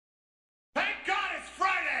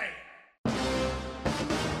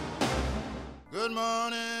Good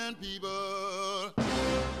morning, people.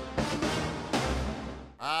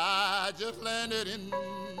 I just landed in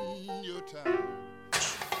your town.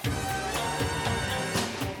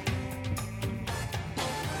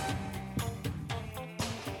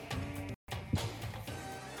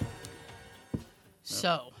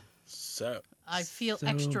 So. I feel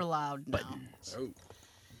extra loud now. Oh.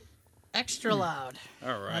 Extra loud.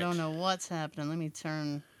 All right. I don't know what's happening. Let me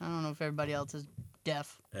turn. I don't know if everybody else is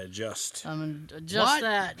deaf. Adjust. I'm going to adjust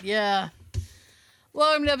that. Yeah.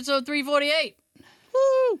 Welcome to episode 348.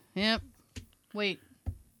 Woo! Yep. Wait.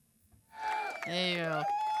 There you go.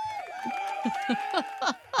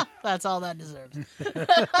 That's all that deserves.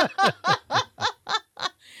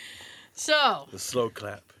 So. The slow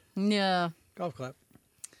clap. Yeah. Golf clap.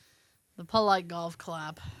 The polite golf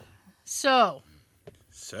clap. So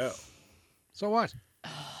what?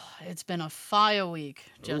 it's been a fire week.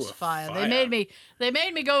 Just Ooh, fire. fire. They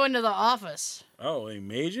made me go into the office. Oh, they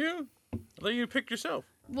made you? I thought you picked yourself.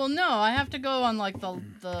 Well, no, I have to go on like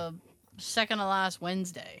the second to last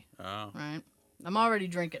Wednesday. Oh. Right? I'm already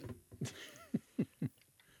drinking.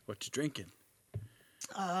 What you drinking?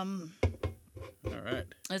 All right.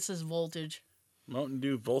 This is Voltage. Mountain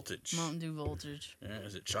Dew Voltage. Mountain Dew Voltage. Yeah,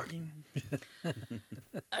 is it shocking?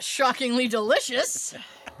 Shockingly delicious,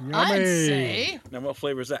 Yummy. I'd say. Now, what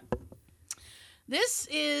flavor is that? This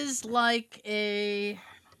is like a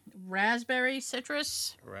raspberry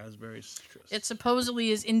citrus. Raspberry citrus. It supposedly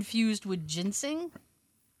is infused with ginseng.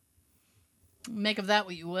 Make of that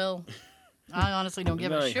what you will. I honestly don't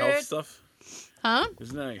give Isn't a that like health shit. stuff? Huh?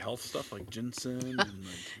 Isn't that like health stuff like ginseng? And like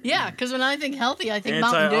Yeah, because when I think healthy, I think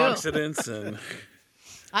Mountain Dew. antioxidants and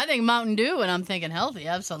I think Mountain Dew, and I'm thinking healthy.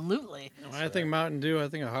 Absolutely. When I think Mountain Dew, I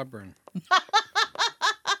think of heartburn.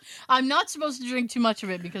 I'm not supposed to drink too much of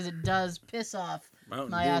it because it does piss off Mountain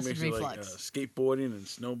my Dew acid makes you reflux. like skateboarding and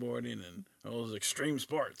snowboarding and all those extreme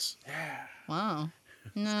sports. Wow.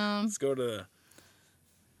 No, Let's go to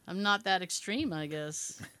I'm not that extreme, I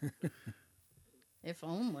guess. If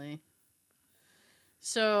only.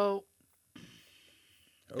 So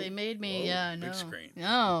they made me, whoa, no. big screen.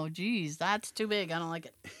 Oh, geez, that's too big. I don't like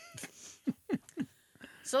it.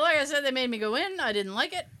 So like I said, they made me go in. I didn't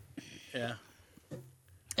like it. yeah,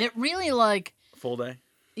 It really like, full day.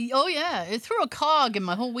 oh yeah, it threw a cog in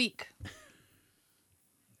my whole week.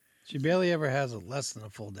 She barely ever has less than a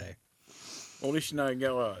full day. Well, at least you now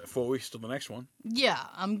got 4 weeks till the next one. Yeah,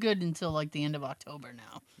 I'm good until like the end of October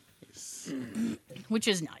now, which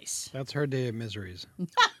is nice. That's her day of miseries.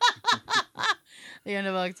 The end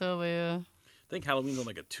of October, yeah. I think Halloween's on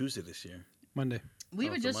like a Tuesday this year. Monday. We Oh,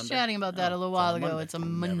 were it's a just Monday? chatting about that Oh, a little it's on while ago. Monday. It's a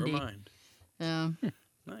Monday. Never mind. Yeah.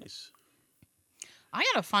 Nice. I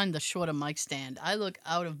gotta find the shorter mic stand. I look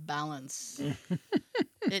out of balance.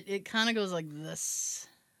 it kind of goes like this.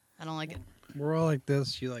 I don't like it. We're all like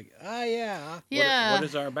this. You're like, yeah. Yeah. What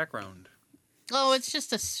is our background? Oh, it's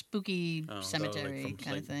just a spooky Oh, cemetery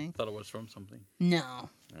kind of thing. Thought it was from something. No.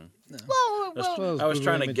 No. Well, I was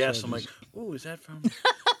trying to image guess. I'm searches. like, ooh, is that from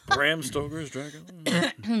Bram Stoker's Dracula?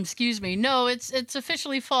 excuse me. No, it's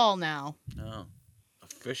officially fall now. No,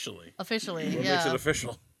 officially. Officially, What yeah. makes it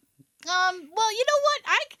official? Well, you know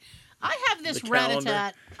what? I have this The calendar?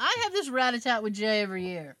 rat-a-tat. I have this rat-a-tat with Jay every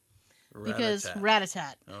year because Rat-a-tat.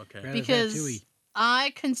 rat-a-tat. Okay. Rat- Because Ratatouille.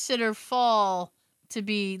 I consider fall to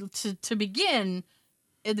be to begin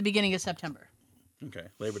at the beginning of September. Okay.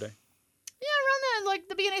 Labor Day. Yeah, around there, like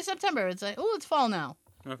the beginning of September. It's like, oh, it's fall now.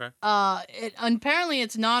 Okay. Apparently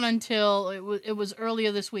it's not until it was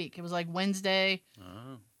earlier this week. It was like Wednesday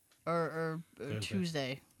Oh. or Thursday.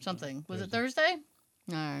 Tuesday, something. Was it Thursday. Thursday?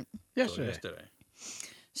 All right. So Yesterday. yesterday.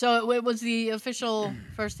 So it was the official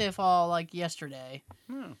first day of fall, like yesterday.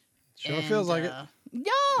 Oh. Sure And, feels like it.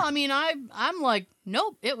 Yeah, I mean, I'm like,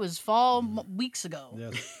 nope, it was fall weeks ago.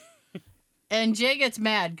 Yes. And Jay gets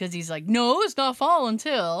mad because he's like, no, it's not fall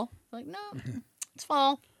until. Like, no, it's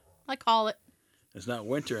fall. I call it. It's not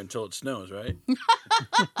winter until it snows, right?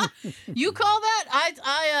 You call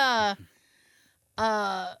that?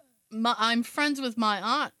 I'm friends with my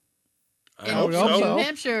aunt I in hope hope New so.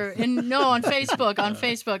 Hampshire. On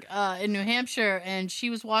Facebook, in New Hampshire, and she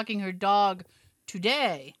was walking her dog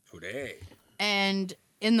today. Today. And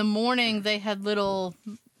in the morning, they had little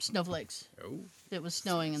snowflakes. Oh. It was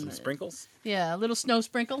snowing in Some the sprinkles. Yeah, a little snow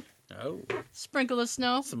sprinkle. Oh. Sprinkle of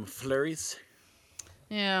snow. Some flurries.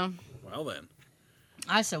 Yeah. Well then.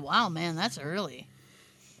 I said, wow, man, that's early.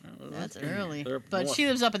 That's early. They're up But north. she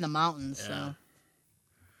lives up in the mountains, Yeah. so.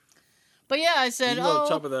 But yeah, I You said, can go to the oh.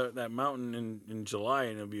 top of that mountain in July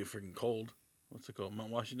and it'll be freaking cold. What's it called? Mount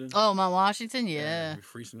Washington? Oh, Mount Washington? Yeah. It'll be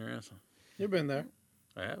freezing your ass off. You've been there.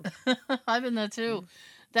 I have. I've been there too.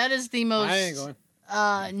 That is the most. I ain't going.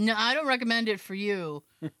 No, I don't recommend it for you.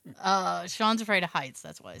 Sean's afraid of heights.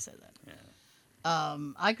 That's why I said that. Yeah.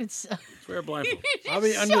 I could. Wear a blindfold. I'll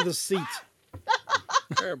be under the seat.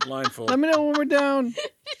 Wear a blindfold. Let me know when we're down.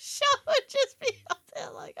 Sean would just be up there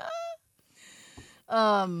like,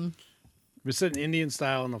 ah. We're sitting Indian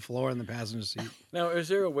style on the floor in the passenger seat. Now, is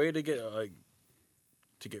there a way to get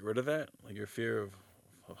rid of that? Like your fear of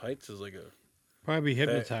heights is like a Probably be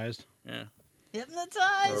hypnotized. yeah.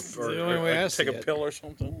 Hypnotized. Or, The only way I see take a it. pill or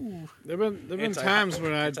something. There've been times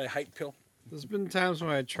when Anti-height pill. there's been times when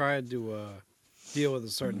I tried to deal with a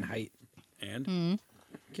certain height. And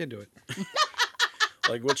Can't do it.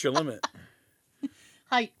 like, what's your limit?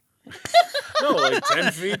 Height. No, like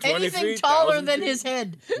 10 feet, 20 Anything feet, taller 1,000 than feet? his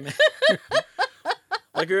head.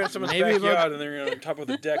 Like you're in someone's Maybe backyard about- and they're on top of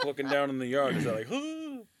the deck looking down in the yard. Is that like,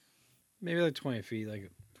 Maybe like 20 feet. Like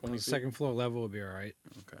 20 the feet? second floor level would be all right.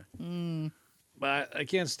 Okay. But I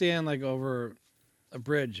can't stand like over a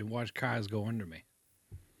bridge and watch cars go under me.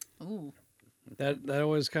 Ooh. That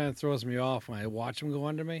always kind of throws me off when I watch them go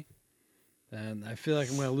under me. And I feel like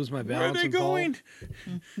I'm going to lose my Where are balance they and fall.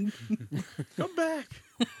 going? Come back.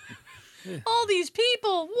 All these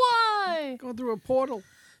people. Why? Going through a portal.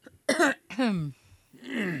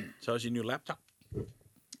 So how's your new laptop?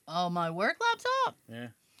 Oh, my work laptop. Yeah.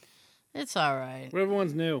 It's all right. But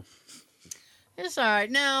everyone's new. It's all right.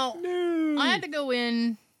 Now, I had to go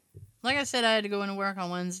in. Like I said, I had to go into work on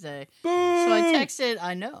Wednesday. So I texted.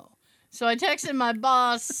 I know. So I texted my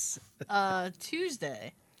boss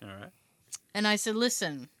Tuesday, All right. and I said,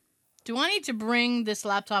 "Listen, do I need to bring this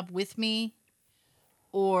laptop with me,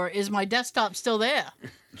 or is my desktop still there?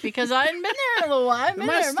 Because I hadn't been there in a little while. I've been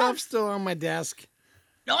My there a month. stuff's still on my desk.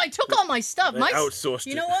 No, I took all my stuff. They My outsourced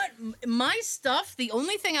You it. know what? My stuff. The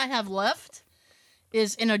only thing I have left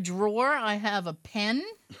is in a drawer. I have a pen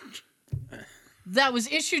that was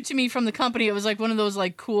issued to me from the company. It was like one of those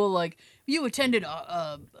like cool like you attended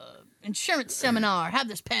a insurance seminar. Have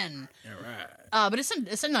this pen. All right. But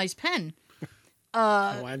it's a nice pen.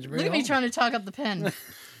 Why'd you bring Look it at me home? trying to talk up the pen.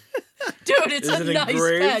 Dude, it's Is a it nice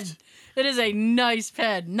engraved? pen. It is a nice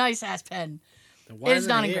pen. Nice ass pen. Then why It is isn't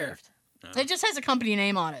not here? engraved. It just has a company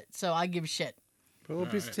name on it, so I give a shit. Put a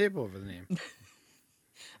little piece of tape over the name.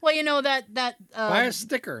 Well, you know that Buy a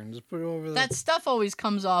sticker and just put it over the... that stuff always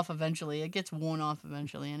comes off eventually. It gets worn off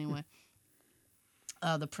eventually anyway.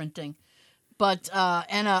 The printing. But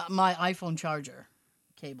and my iPhone charger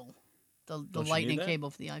cable. The Don't you need lightning that? cable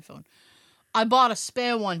for the iPhone. I bought a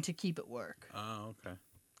spare one to keep it work. Oh, okay.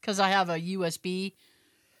 Because I have a USB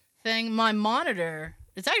thing. My monitor,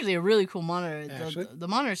 it's actually a really cool monitor. Actually? The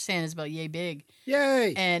monitor stand is about yay big.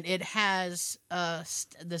 Yay! And it has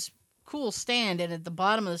this cool stand. And at the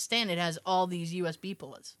bottom of the stand, it has all these USB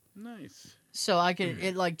ports. Nice. So I could,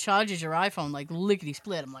 it like charges your iPhone like lickety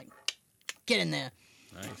split. I'm like, get in there.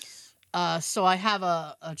 Nice. So I have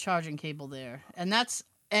a charging cable there. And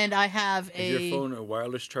I have Is your phone a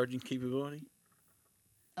wireless charging capability?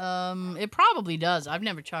 It probably does. I've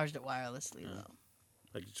never charged it wirelessly though.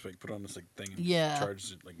 Like just like put on this like thing and Yeah.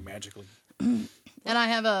 charges it like magically. And I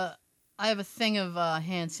have a thing of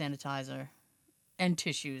hand sanitizer and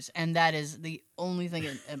tissues, and that is the only thing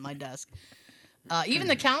at my desk. Even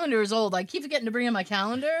the calendar is old. I keep forgetting to bring in my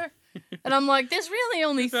calendar, and I'm like, there's really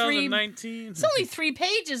only 2019. It's only 3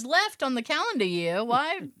 pages left on the calendar year.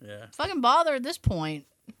 Why Yeah. fucking bother at this point?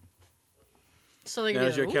 So they Now, can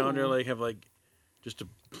does be your like, calendar "Ooh." like have like just a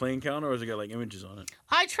plain calendar, or has it got like images on it?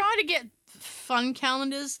 I try to get fun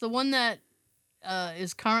calendars. The one that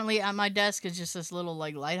is currently at my desk is just this little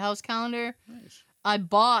like lighthouse calendar. Nice. I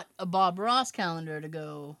bought a Bob Ross calendar to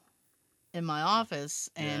go in my office,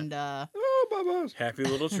 Yeah. and Oh, Bubba's. Happy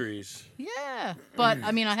little trees. yeah, but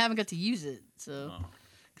I mean I haven't got to use it, so Oh.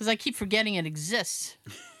 because I keep forgetting it exists.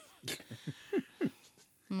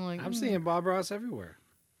 I'm like, I'm seeing Bob Ross everywhere.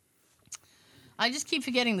 I just keep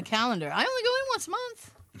forgetting the calendar. I only go in once a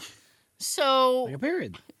month, so Like a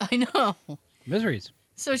period. I know. Miseries.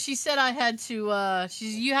 So she said I had to.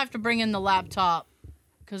 You have to bring in the laptop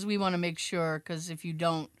because we want to make sure. Because if you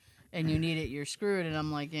don't and you need it, you're screwed. And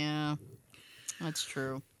I'm like, yeah, that's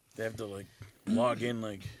true. They have to like log in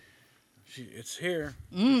like, it's here.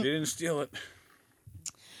 Mm. They didn't steal it.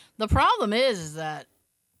 The problem is that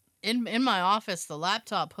in my office, the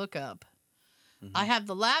laptop hookup, I have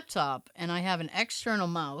the laptop and I have an external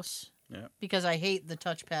mouse Yeah. because I hate the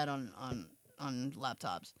touchpad on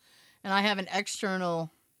laptops, and I have an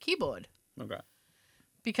external keyboard Okay.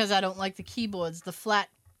 because I don't like the keyboards,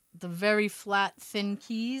 the very flat, thin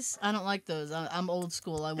keys. I don't like those. I'm old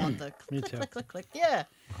school. I want the Me click, too. click, click, click. Yeah.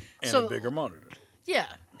 And So- a bigger monitor. Yeah,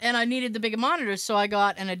 and I needed the bigger monitor, so I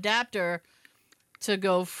got an adapter to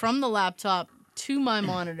go from the laptop to my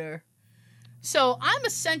monitor. So I'm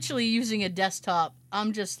essentially using a desktop.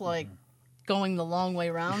 I'm just like going the long way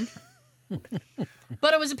around.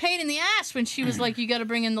 But it was a pain in the ass when she was like, you got to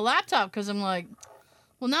bring in the laptop, because I'm like,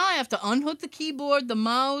 well, now I have to unhook the keyboard, the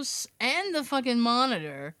mouse, and the fucking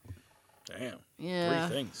monitor. Damn. Yeah.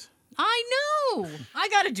 3 things. I know. I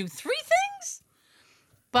got to do 3 things?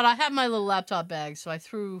 But I have my little laptop bag, so I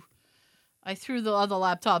threw the other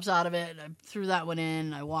laptops out of it. I threw that one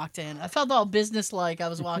in. I walked in. I felt all business-like. I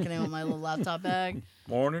was walking in with my little laptop bag.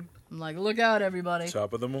 Morning. I'm like, look out, everybody.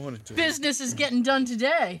 Top of the morning. Too. Business is getting done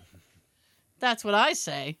today. That's what I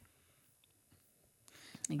say.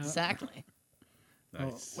 Exactly.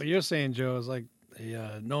 Well, Nice. what you're saying, Joe, is like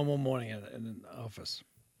a normal morning in an office.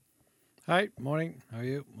 Hi, morning. How are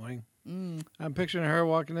you? Morning. I'm picturing her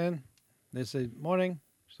walking in. They say, morning.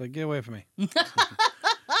 She's like, get away from me.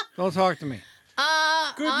 Don't talk to me.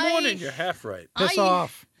 Good morning. You're half right. Piss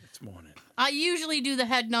off. It's morning. I usually do the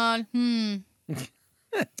head nod.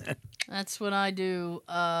 That's what I do.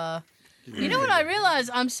 You know what I realize?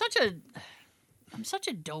 I'm such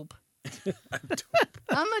a dope.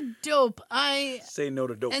 I'm a dope. Say no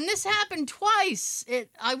to dope. And this happened twice.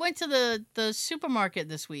 I went to the supermarket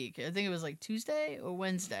this week. I think it was like Tuesday or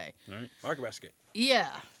Wednesday. All right. Market basket. Yeah.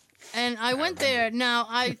 And I went there. Now,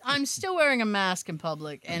 I'm still wearing a mask in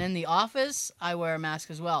public. And in the office, I wear a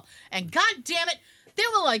mask as well. And god damn it, there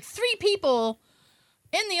were like 3 people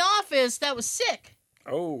in the office that was sick.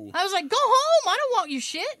 Oh. I was like, go home. I don't want your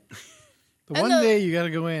shit. The And one day you got to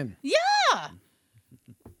go in. Yeah.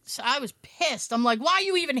 So I was pissed. I'm like, why are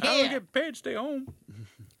you even I don't here? get paid. Stay home.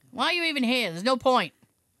 Why are you even here? There's no point.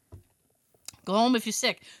 Go home if you're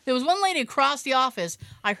sick. There was one lady across the office.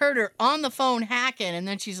 I heard her on the phone hacking, and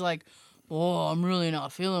then she's like, oh, I'm really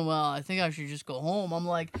not feeling well. I think I should just go home. I'm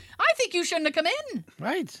like, I think you shouldn't have come in,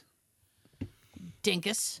 Right.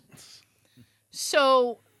 dinkus.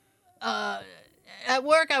 So, at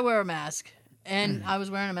work, I wear a mask. And I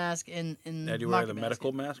was wearing a mask in Now, do you wear market the basket.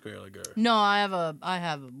 medical mask or like a... No, I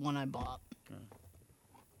have one I bought.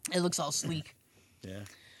 It looks all sleek. Yeah.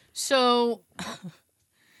 So,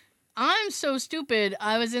 I'm so stupid.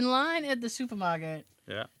 I was in line at the supermarket,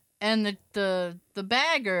 Yeah. and the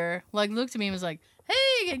bagger like looked at me and was like,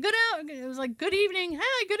 "Hey, good out." It was like, "Good evening."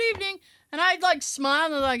 Hey, good evening. And I like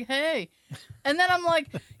smiled and like, "Hey," and then I'm like,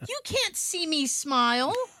 "You can't see me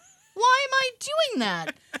smile. Why am I doing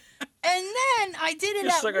that?" And then I did it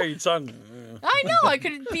Just at suck out your tongue. I know I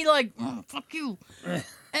could be like, "Fuck you," and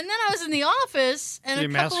then I was in the office and Your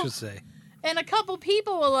a mask couple. should say. And a couple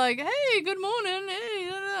people were like, "Hey, good morning." Hey,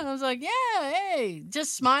 and I was like, "Yeah, hey,"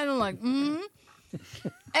 just smiling like, and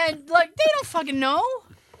like they don't fucking know.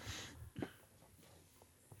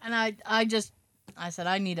 And I said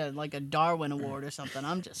I need a Darwin Award or something.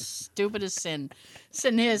 I'm just stupid as sin,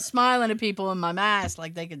 sitting here smiling at people in my mask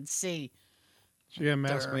like they can see. She got a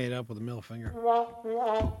mask made up with a middle finger. It's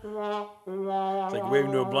like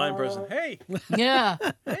waving to a blind person. Hey. Yeah,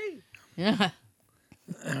 Hey. yeah.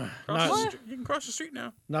 Cross the What? street. You can cross the street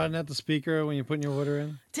now. Nodding at the speaker when you're putting your order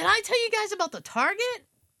in. Did I tell you guys about the Target?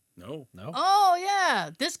 No. No. Oh yeah,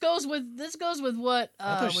 this goes with what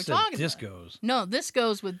I thought she we're said talking about. discos. No, this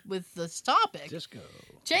goes with this topic. Disco.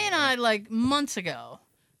 Jay and I, like months ago,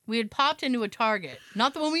 we had popped into a Target.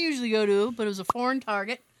 Not the one we usually go to, but it was a foreign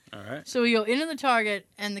Target. All right. So we go into the Target,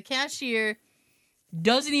 and the cashier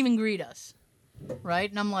doesn't even greet us. Right?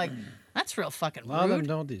 And I'm like, that's real fucking A lot of them rude.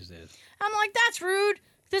 don't these days. I'm like, that's rude.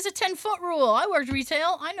 There's a 10-foot rule. I worked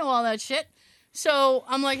retail. I know all that shit. So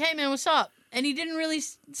I'm like, hey, man, what's up? And he didn't really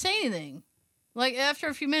say anything. Like, after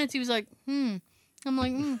a few minutes, he was like, I'm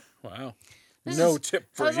like, Wow. This No is- tip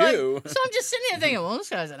I for was like- you. so I'm just sitting there thinking, well, this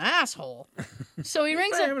guy's an asshole. So he rings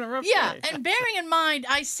probably up. having a rough Yeah, day. and bearing in mind,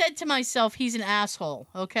 I said to myself, he's an asshole,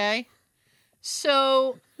 okay?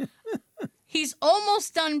 So he's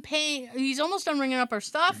almost done paying. He's almost done ringing up our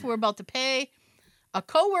stuff. We're about to pay. A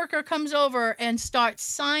coworker comes over and starts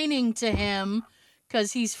signing to him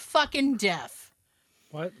because he's fucking deaf.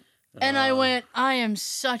 What? And I went, I am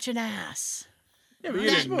such an ass. Yeah, but you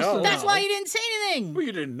That- didn't know. That's why he didn't say anything. Well,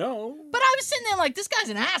 you didn't know. But I was sitting there like, this guy's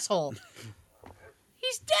an asshole.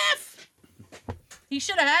 He's deaf. He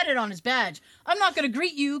should have had it on his badge. I'm not going to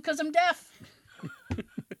greet you because I'm deaf.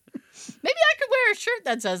 Maybe I could wear a shirt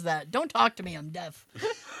that says that. Don't talk to me, I'm deaf.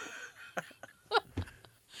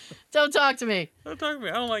 Don't talk to me. Don't talk to me.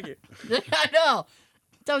 I don't like it. I know.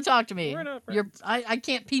 Don't talk to me. We're not You're, friends. I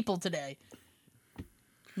can't people today.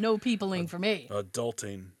 No peopling for me.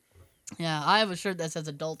 Adulting. Yeah, I have a shirt that says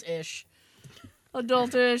adult-ish.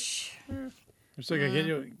 Adult-ish. I'm still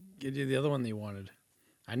gonna get you the other one that you wanted.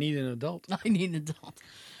 I need an adult. I need an adult.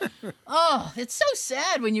 Oh, it's so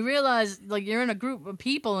sad when you realize, like, you're in a group of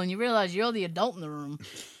people and you realize you're the adult in the room.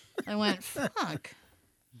 I went, fuck.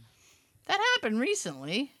 That happened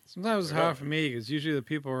recently. Sometimes it's hard for me because usually the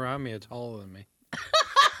people around me are taller than me.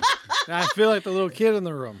 And I feel like the little kid in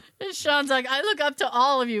the room. And Sean's like, I look up to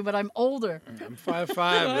all of you, but I'm older. I'm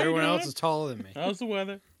 5'5". Everyone else is taller than me. How's the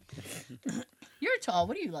weather? You're tall.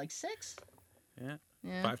 What are you, like 6? Yeah.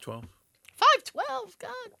 Yeah. 5'12". 5'12". God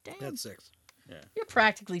damn. That's 6. You're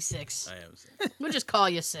practically 6. I am 6. We'll just call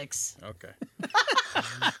you 6. Okay.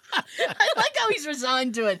 I like how he's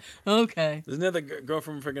resigned to it. Okay. Isn't that the girl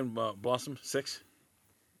from freaking Blossom? 6?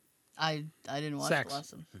 I didn't watch Sex.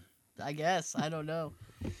 Blossom. I guess. I don't know.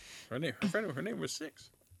 Her name was 6.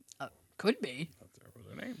 Could be. That was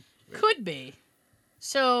her name. Could be.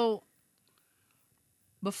 So,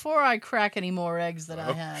 before I crack any more eggs that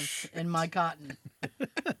I have in my cotton,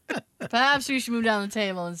 perhaps we should move down the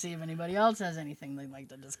table and see if anybody else has anything they'd like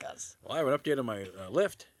to discuss. Well, I have an update on my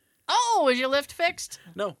lift. Oh, is your lift fixed?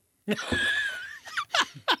 No.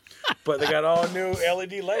 But they got all new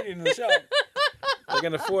LED lighting in the shop. They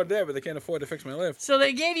can afford that, but they can't afford to fix my lift. So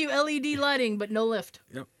they gave you LED lighting, but no lift.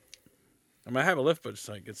 Yep. I mean, I have a lift, but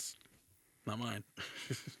it's not mine.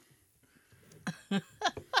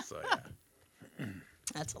 So, yeah.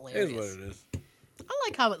 That's It hilarious. is what it is. I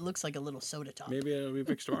like how it looks like a little soda top. Maybe it'll be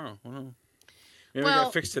fixed tomorrow. I don't know. Maybe it Well-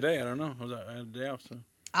 got fixed today. I don't know. I had a day off, so.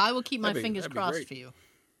 I will keep my That'd be- fingers that'd be crossed great. for you.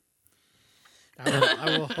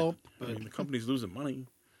 I will hope. I mean, the company's losing money.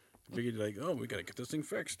 I figured, like, oh, we got to get this thing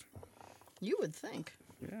fixed. You would think.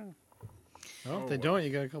 Yeah. Well, if they don't, you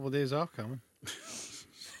got a couple of days off coming.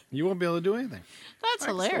 You won't be able to do anything. That's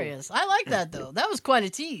hilarious. I like that, though. That was quite a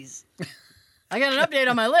tease. I got an update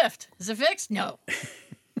on my lift. Is it fixed? No. Is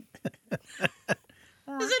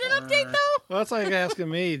it an update, though? Well, that's like asking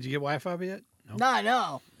me, did you get Wi-Fi yet? No. No, I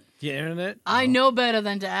know. You get internet? I No. know better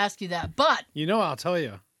than to ask you that, but You know I'll tell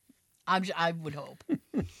you. I would hope.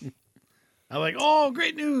 I'm like, oh,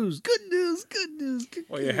 great news. Good news. Good news. Good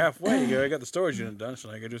Well, you're halfway. I got the storage unit done, so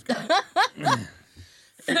I can just go.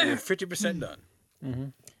 50%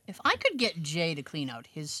 done. If I could get Jay to clean out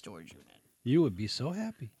his storage unit. You would be so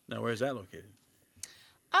happy. Now, where's that located?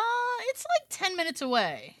 It's like 10 minutes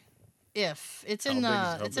away. If it's in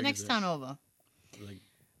How it's the big next is it? town over. Like,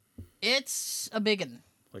 It's a big one.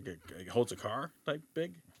 like it holds a car type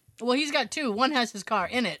big? Well, he's got 2. One has his car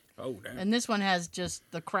in it, Oh, damn. and this one has just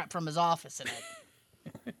the crap from his office in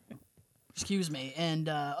it. Excuse me. And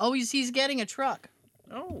he's getting a truck.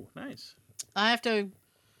 Oh, nice. I have to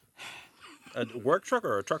A work truck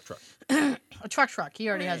or a truck? a truck. He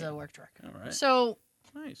already has a work truck. All right. So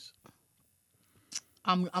Nice.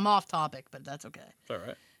 I'm off topic, but that's okay. It's all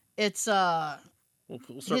right. It's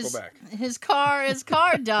We'll circle back. His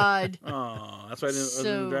car died. Oh, that's why I didn't. It was in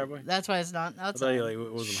So the driveway. that's why it's not I thought outside. you like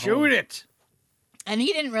it wasn't Shoot home. it. And he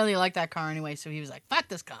didn't really like that car anyway, so he was like, "Fuck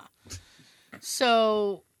this car."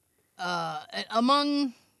 So,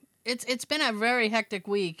 it's been a very hectic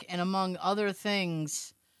week, and among other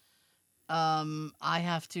things, I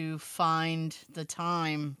have to find the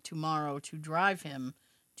time tomorrow to drive him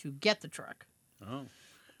to get the truck. Oh,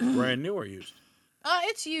 brand new or used?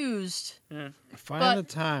 It's used. Yeah. Find But- the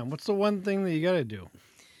time. What's the one thing that you got to do?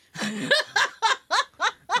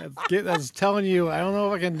 That's telling you, I don't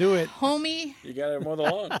know if I can do it. Homie, You got to mow the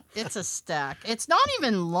lawn. it's a stack. It's not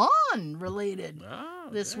even lawn related Oh,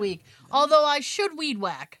 this damn. week, although I should weed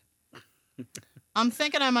whack. I'm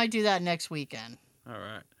thinking I might do that next weekend. All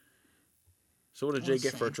right. So what did Jay We'll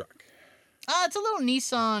get for a see. truck? It's a little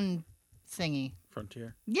Nissan thingy.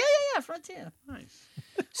 Frontier. Yeah, Frontier. Nice.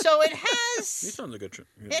 So it has Nissan's a good truck.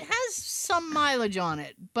 it has some mileage on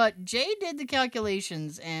it, but Jay did the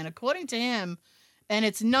calculations, and according to him, and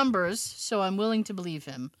it's numbers, so I'm willing to believe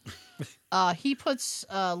him. He puts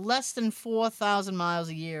less than 4,000 miles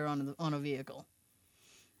a year on a vehicle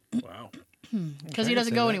Wow. because he Okay,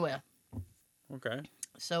 doesn't say go that. anywhere. Okay.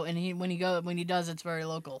 So and when he does, it's very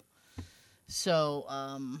local. So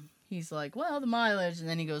he's like, well, the mileage, and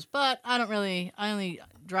then he goes, but I only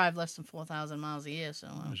drive less than 4,000 miles a year, so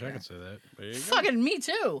I I don't wish I care. could say that. There you go. Fucking me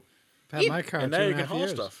too. I've had my car And 2 now you and a can half haul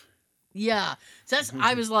years. stuff. Yeah. So that's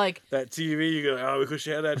I was like, That TV, you go, oh, because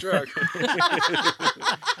you had that truck.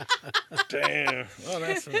 Damn. Oh,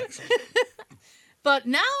 that's excellent. but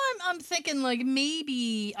now I'm thinking like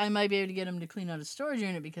maybe I might be able to get him to clean out a storage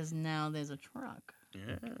unit because now there's a truck.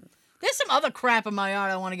 Yeah. There's some other crap in my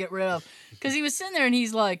yard I want to get rid of because he was sitting there and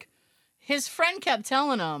he's like, his friend kept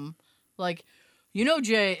telling him like, you know,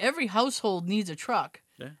 Jay, every household needs a truck.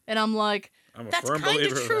 Yeah. And I'm like, I'm a that's firm kind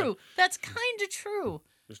believer of of true. That's kind of true.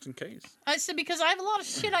 Just in case. I said, because I have a lot of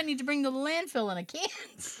shit I need to bring to the landfill, and I can't.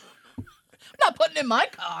 I'm not putting it in my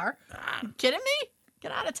car. You kidding me?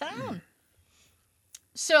 Get out of town.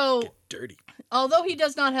 So, Get dirty. although he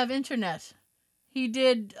does not have internet, he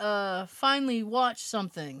did finally watch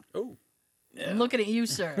something. Oh, I'm looking at you,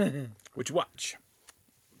 sir. what you watch?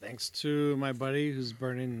 Thanks to my buddy who's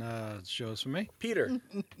burning shows for me. Peter.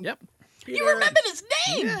 Yep. You remembered his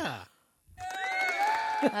name. Yeah.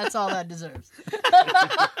 That's all that deserves.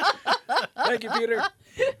 Thank you, Peter.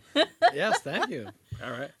 Yes, thank you.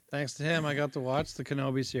 All right. Thanks to him, I got to watch the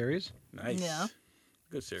Kenobi series. Nice. Yeah.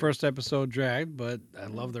 Good series. First episode dragged, but I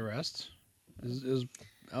love the rest.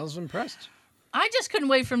 I was impressed. I just couldn't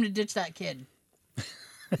wait for him to ditch that kid.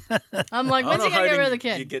 I'm like, I when's don't he know gonna how get rid of the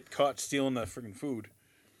You kid? get caught stealing that freaking food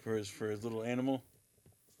for his little animal.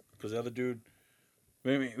 Because the other dude,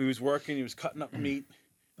 maybe he was working, he was cutting up meat.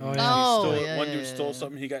 Oh, and yeah. Oh, he stole, yeah, one yeah, dude yeah, stole yeah.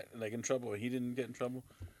 something. He got like in trouble. He didn't get in trouble.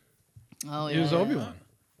 Oh yeah. He was yeah, Obi-Wan.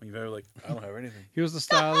 He was like, I don't have anything. He was the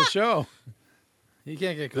star of the show. He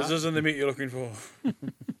can't get caught. This isn't the meat you're looking for.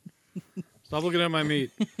 Stop looking at my meat.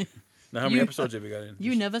 Now, how many You- episodes have you got in?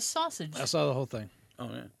 You never sausage. I saw the whole thing. Oh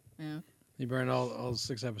yeah. Yeah. He burned all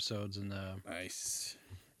 6 episodes, and Nice.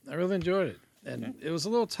 I really enjoyed it. And it was a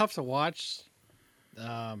little tough to watch.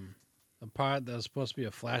 The part that was supposed to be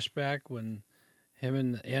a flashback when him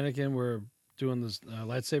and Anakin were doing this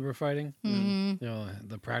lightsaber fighting. Mhm. You know,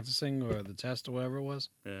 the practicing or the test or whatever it was.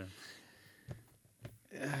 Yeah.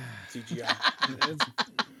 CGI.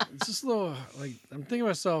 It's just a little like I'm thinking to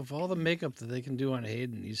myself, all the makeup that they can do on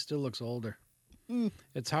Hayden, he still looks older. Mm.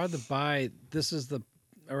 It's hard to buy. This is the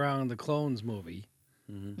around the Clones movie,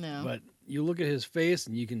 No. but you look at his face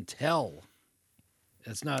and you can tell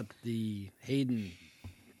it's not the Hayden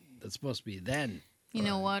that's supposed to be then. You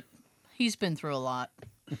know what? He's been through a lot.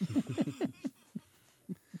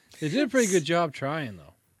 They did a pretty good job trying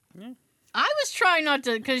though. I was trying not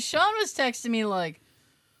to, because Sean was texting me like,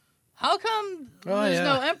 how come there's yeah.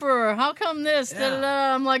 no emperor? How come this? Yeah. Da, da,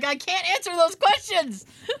 da. I'm like, I can't answer those questions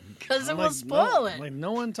because it I'm will like, spoil no, it. Like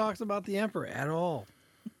no one talks about the Emperor at all.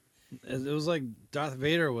 It was like Darth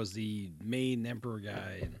Vader was the main Emperor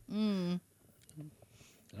guy. And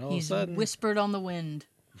all He's of a sudden, whispered on the wind.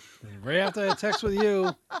 right after I text with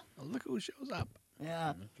you, look who shows up.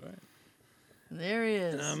 Yeah, That's right. there he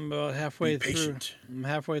is. I'm about halfway Be through. patient. I'm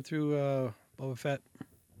halfway through Boba Fett.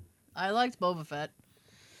 I liked Boba Fett.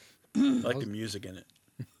 I like the music in it.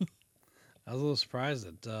 I was a little surprised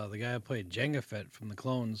that the guy who played Jango Fett from the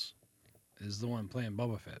Clones is the one playing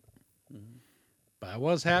Boba Fett. But I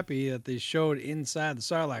was happy that they showed inside the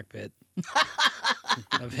Sarlacc pit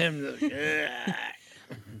of him.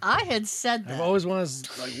 I had said I've that. always wanted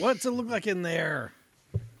to, like, what's it look like in there?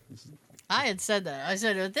 I had said that. I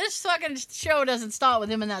said, if this fucking show doesn't start with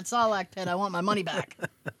him in that Sarlacc pit, I want my money back.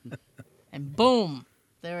 And boom,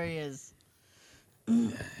 there he is.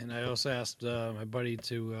 And I also asked my buddy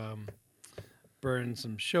to burn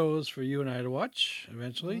some shows for you and I to watch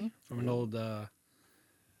eventually from an old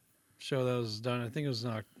show that was done. I think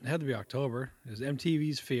it had to be October. It was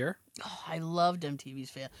MTV's Fear. Oh, I loved MTV's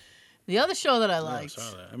Fear. The other show that I I liked, saw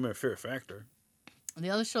that. I remember Fear Factor. the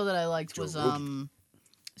other show that I liked Joe was Rogan.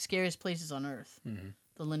 Scariest Places on Earth,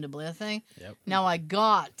 the Linda Blair thing. Yep. Now I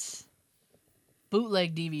got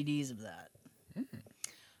bootleg DVDs of that,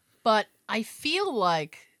 but I feel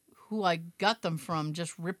like who I got them from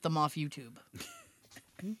just ripped them off YouTube.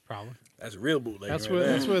 Probably. That's a real bootleg. That's right where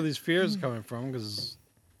there. that's where these fears are coming from because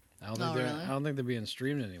I don't think Oh, they're really? I don't think they're being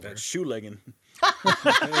streamed anywhere. That's shoelegging.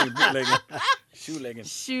 That ain't bootlegging. Shoelegging.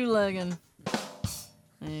 Shoelegging.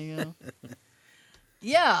 There you go.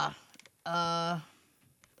 Yeah.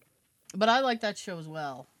 But I like that show as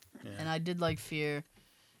well. Yeah. And I did like Fear.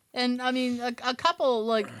 And, I mean, a couple,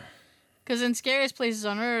 like... Because in Scariest Places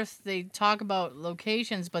on Earth, they talk about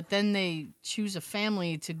locations, but then they choose a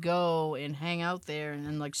family to go and hang out there and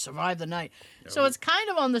then, like, survive the night. So it's kind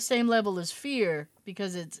of on the same level as Fear,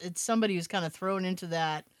 because it's somebody who's kind of thrown into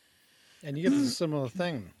that. And you get the similar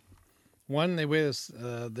thing. One, they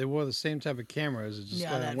wore the same type of cameras. It just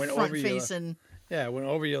Yeah, kinda that went front over you. facing, Yeah, it went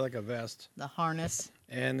over you like a vest. the harness.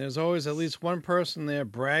 And there's always at least one person there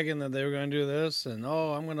bragging that they were going to do this, and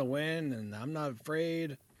I'm going to win, and I'm not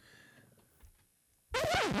afraid.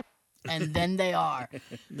 And then they are.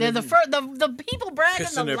 They're the people bragging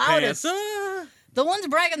Pissing the their loudest. pants. Ah! The ones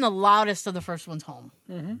bragging the loudest are the first ones home.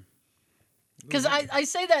 Because I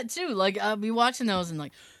say that too. Like, I'll be watching those and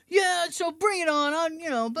like, yeah, so bring it on.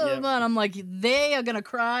 Blah, blah, Yep. blah. And I'm like, they are going to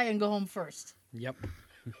cry and go home first. Yep.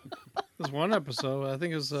 There's one episode, I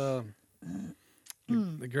think it was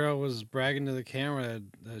the girl was bragging to the camera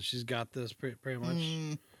that she's got this pretty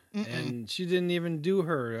much. and she didn't even do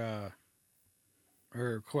her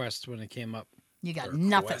quest when it came up. You got Or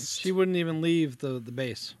nothing. quest. She wouldn't even leave the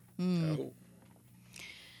base. Oh.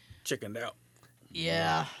 Chickened out.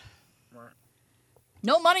 Yeah.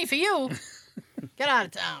 No money for you. Get out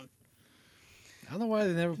of town. I don't know why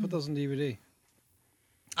they never put those on DVD.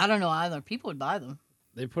 I don't know either. People would buy them.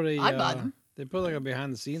 They put a I'd buy them. They put like a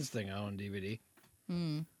behind the scenes thing out on DVD.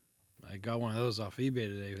 Hmm. I got one of those off eBay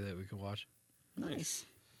today that we could watch. Nice.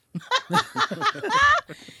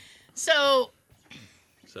 So,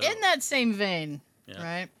 in that same vein, Yeah.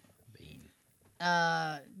 right?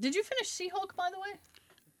 Did you finish She-Hulk, by the way?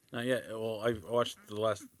 Not yet. Well, I watched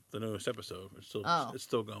the newest episode. Oh. It's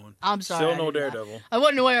still going. I'm sorry. Still I no didn't know. Daredevil. I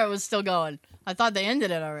wasn't aware it was still going. I thought they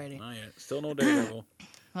ended it already. Not yet. Still no Daredevil.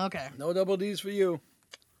 Okay. No double D's for you.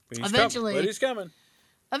 But he's Eventually- but he's coming.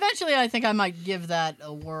 Eventually, I think I might give that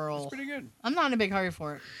a It's whirl. pretty good. I'm not in a big hurry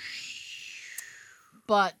for it.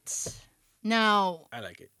 But now, I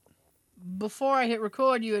like it. before I hit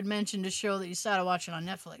record, you had mentioned a show that you started watching on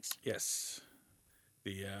Netflix. Yes.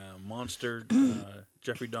 The monster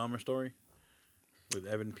Jeffrey Dahmer story with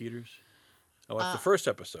Evan Peters. I watched the first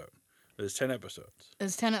episode. There's 10 episodes.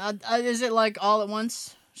 Is is it like all at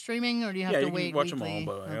once streaming, or do you have Yeah, to you wait can watch weekly? them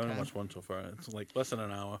all, but I only Okay. watched one so far. It's like less than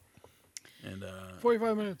an hour. And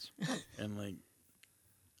 45 minutes. and like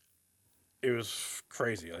it was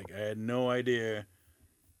crazy. Like I had no idea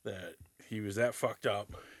that he was that fucked up.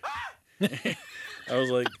 I was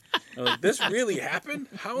like, this really happened?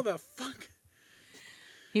 How the fuck?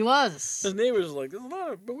 He was. His neighbors was like, there's a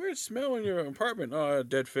lot of weird smell in your apartment. Oh,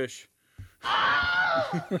 dead fish.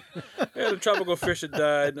 I had a tropical fish that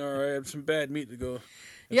died, or I had some bad meat to go. It's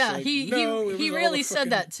Yeah, like, he no, it he was all really the said fucking-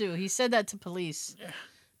 that too. He said that to police. Yeah.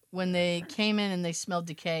 When they came in and they smelled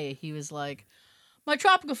decay, he was like, "My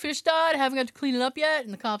tropical fish died. I haven't got to clean it up yet."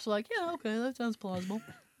 And the cops were like, "Yeah, okay, that sounds plausible."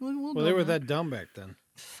 We'll Well, go they were with that dumb back then.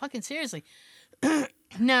 fucking seriously.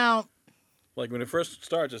 Now, Like when it first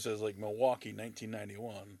starts, it says like Milwaukee,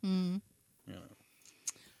 1991. You know.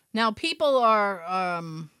 now people are,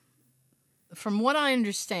 from what I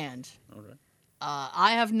understand, Okay.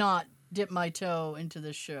 I have not dipped my toe into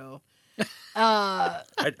this show. I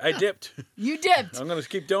dipped. You dipped. I'm gonna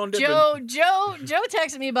keep doing dipping. Joe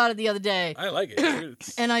texted me about it the other day, I like it.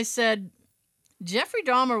 It's- and I said, Jeffrey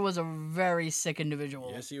Dahmer was a very sick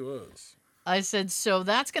individual. yes, he was. I said, so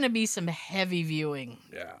that's going to be some heavy viewing,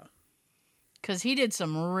 Yeah. because he did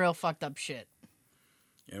some real fucked up shit.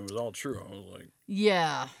 And it was all true. I was like,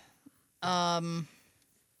 Yeah. And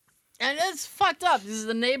it's fucked up. This is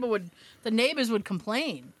the neighbors would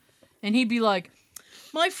complain, and he'd be like,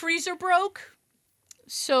 "My freezer broke,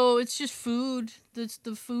 so it's just food. The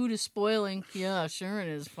food is spoiling." Yeah, sure it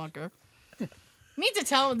is, fucker. Mean to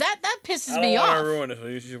tell that pisses I me don't want off to ruin it, so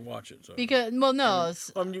you should watch it. So. because no,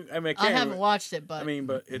 it's, I mean, I I haven't watched it, but I mean,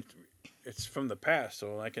 but it's from the past,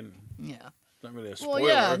 so I can. yeah. It's not really a Well, spoiler.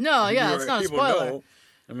 yeah, no, yeah, People- it's not a people spoiler. know.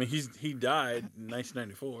 I mean, he died in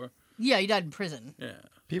 1994. Yeah, he died in prison. Yeah.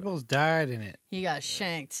 People's died in it. He got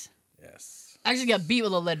shanked. Yes. Actually got beat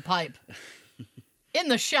with a lead pipe. In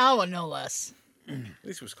the shower, no less. At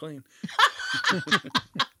least it was clean.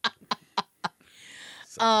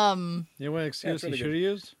 You know what excuse pretty he good. should have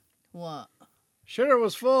used? What? Sure, it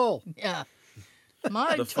was full. Yeah.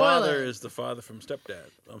 My The toilet. father is the father from Step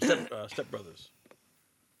Brothers.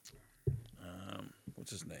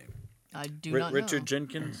 What's his name? I do not Richard know.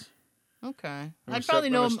 Jenkins. Okay. Remember I probably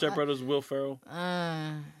know him. Step Brothers, Will Ferrell.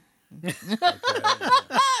 I'm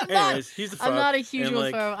Anyways, he's the father. not a huge and, Will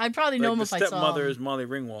like, Ferrell. I'd probably know him the if I saw stepmother him. is Molly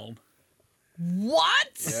Ringwald. What?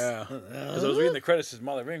 Yeah. Because I was reading the credits as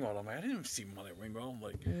Molly Ringwald. I'm like, I didn't even see Molly Ringwald. I'm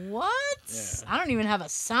like, What? Yeah. I don't even have a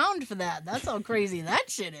sound for that. That's how crazy that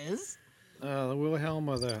shit is. The Wilhelm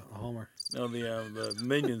or the Homer? no, the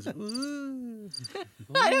minions. I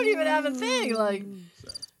don't even have a thing. Like,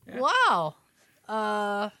 yeah. wow.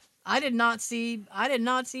 I did not see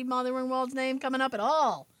Molly Ringwald's name coming up at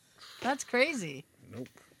all. That's crazy. Nope.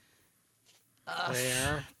 They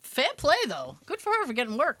are. Fair play though. Good for her for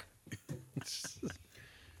getting work. Still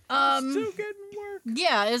getting work.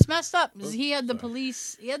 Yeah, it's messed up. 'Cause Oops, he had the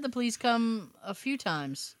sorry. police come a few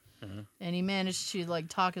times, Uh-huh. and he managed to like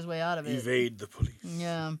talk his way out of it. Evade the police.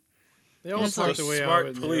 Yeah, They all It's talked like the way smart out of it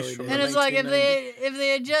in the police early from days. and it's like if 1990. they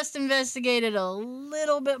had just investigated a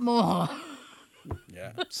little bit more.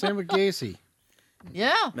 Yeah. Same with Gacy.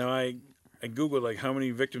 Yeah, Now I googled like how many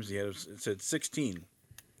victims he had. It said 16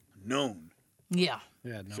 known. yeah.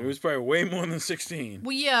 Yeah, no. So it was probably way more than 16.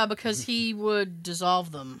 Well, yeah, because he would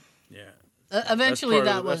dissolve them. Yeah. Eventually,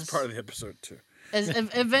 that's part of the episode too.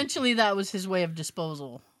 eventually that was his way of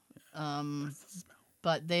disposal.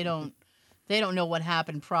 But they don't they don't know what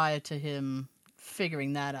happened prior to him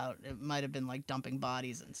figuring that out. It might have been like dumping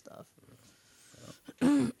bodies and stuff.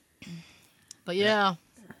 But yeah,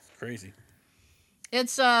 It's crazy.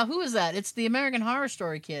 it's who is that? It's the American Horror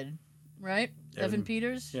Story kid, right? Evan Evan-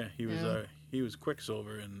 Peters. Yeah, Yeah. he was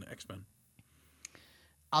Quicksilver in X-Men.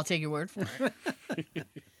 I'll take your word for it.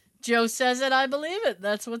 Joe says it, I believe it.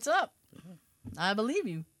 That's what's up. I believe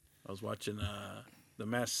you. I was watching The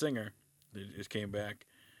Masked Singer. They just came back.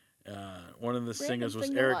 One of the singers was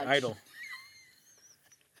thing to Eric watch. Idle.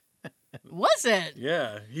 Was it?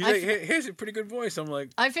 Yeah, he's I like, he has a pretty good voice. I'm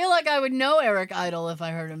like, I feel like I would know Eric Idle if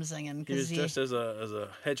I heard him singing he because was dressed as a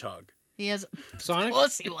hedgehog. he has. Sonic? Of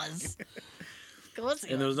course he was. Of course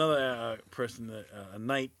he And there was. was another person that a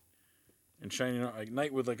knight and shining like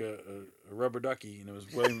knight with like a rubber ducky, and it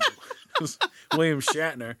was William it was William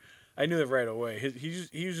Shatner. I knew that right away. He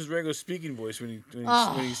used his regular speaking voice when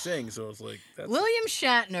he sings, so it's like that's, William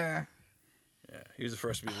Shatner. yeah, he was the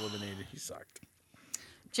first to be eliminated. He sucked.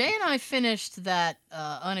 Jay and I finished that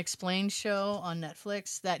Unexplained show on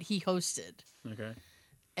Netflix that he hosted. Okay.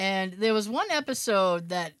 And there was one episode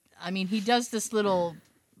that, I mean, he does this little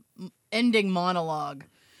ending monologue.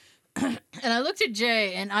 And I looked at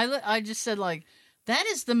Jay and I just said, like, that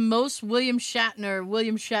is the most William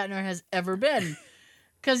Shatner has ever been.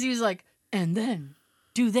 Because he was like, and then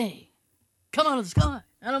do they come out of the sky?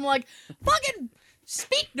 And I'm like, fucking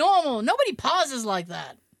speak normal. Nobody pauses like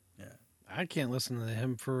that. I can't listen to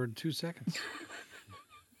him for 2 seconds.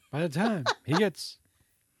 By the time he gets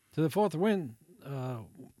to the fourth win, I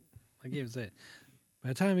can't even say it. By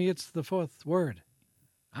the time he gets to the fourth word,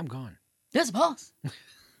 I'm gone. There's a pause.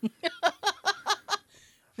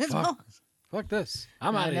 There's a Fuck. pause. Fuck this.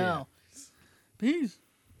 I'm out I of here. know. Peace.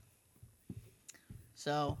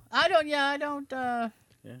 So I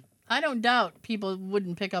don't doubt people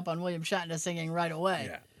wouldn't pick up on William Shatner singing right away.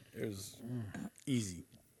 Yeah, it was easy.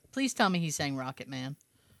 Please tell me he sang Rocket Man.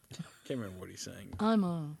 Can't remember what he sang. I'm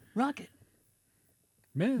a rocket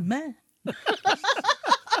Man. man.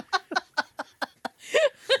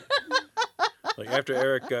 Like after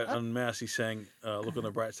Eric got unmasked, he sang "Look on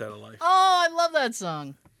the Bright Side of Life." Oh, I love that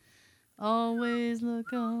song. Always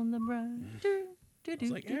look on the bright.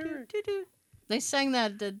 It's like Eric. They sang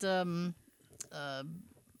that at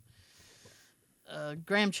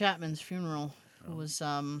Graham Chapman's funeral, who was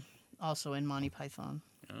also in Monty Python.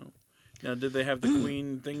 Oh. Now, did they have the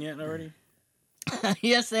Queen thing yet already?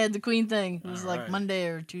 Yes, they had the Queen thing. It was All like right. Monday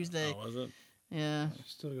or Tuesday. Oh, was it? Yeah,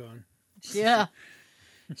 Still going. yeah.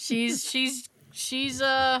 She's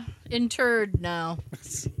interred now.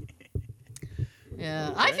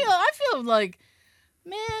 Yeah, I feel like,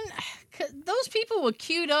 man, those people were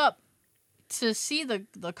queued up to see the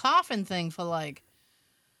coffin thing for like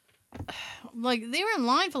they were in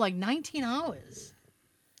line for like 19 hours.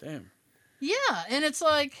 Damn. Yeah, and it's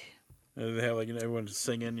like, And they have like everyone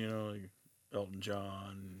singing, like Elton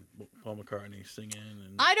John, Paul McCartney singing,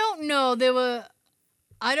 and I don't know. There were,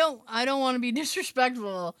 I don't want to be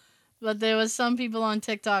disrespectful, but there was some people on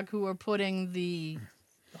TikTok who were putting the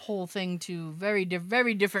whole thing to very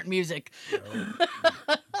different music.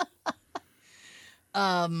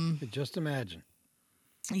 Just imagine.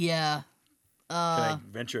 Yeah. can I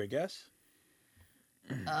venture a guess?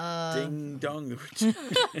 Ding dong.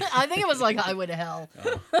 I think it was like Highway to Hell.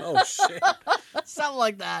 Oh shit! Something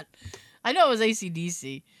like that. I know it was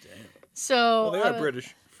AC/DC. Damn. So Well, they are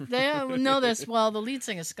British. They know this. Well, the lead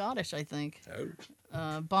singer's Scottish, I think.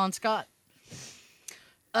 Oh. Bon Scott.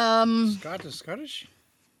 Scottish?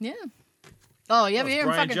 Yeah. Oh, you ever It's hear him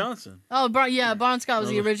Brian fucking? Johnson. Oh, Bon Scott was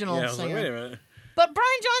the original Yeah, I was like, singer. wait a minute. But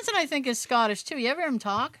Brian Johnson, I think, is Scottish too. You ever hear him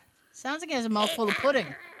talk? Sounds like he has a mouthful of pudding.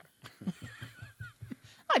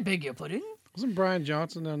 I beg your pudding. Wasn't Brian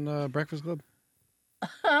Johnson on Breakfast Club?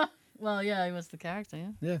 Well, yeah, he was the character.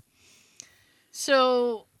 Yeah. Yeah.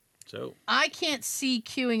 So So I can't see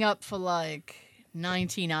queuing up for like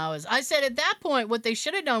 19 hours. I said at that point, what they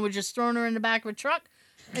should have done was just thrown her in the back of a truck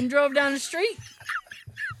and drove down the street.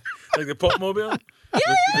 like the Pope Mobile,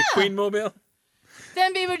 the Queen Mobile.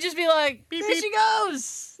 Then people would just be like, Beep, there beep. she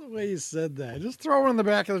goes. The way you said that. Just throw her in the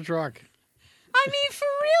back of the truck. I mean, for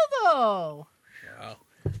real though. Wow.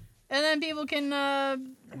 And then people can,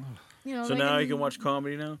 So they now you can watch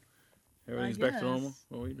comedy now. Everything's back to guess. normal.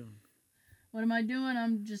 What are we doing? What am I doing?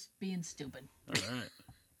 I'm just being stupid. All right.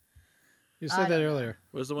 You I said that don't know. earlier.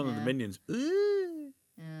 Where's the one with the Yeah. minions?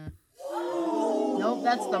 Yeah. Nope,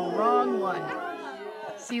 that's the wrong one.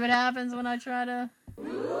 See what happens when I try to...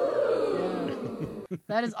 Yeah.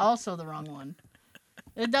 That is also the wrong one.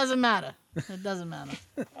 It doesn't matter. It doesn't matter.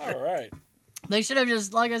 All right. They should have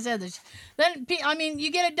just, like I said,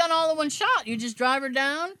 you get it done all in one shot. You just drive her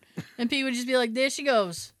down And Pete would just be like, there she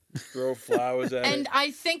goes. Throw flowers at And it. I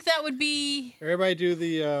think that would be, Everybody do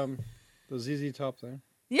the ZZ Top thing.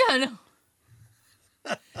 yeah, I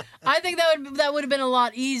know. I think that would have been a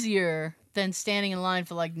lot easier than standing in line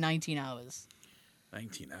for like 19 hours.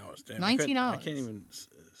 19 hours. Damn, 19 I hours. can't even.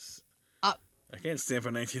 Uh, I can't stand for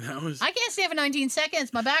 19 hours. I can't stand for 19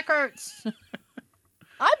 seconds. My back hurts.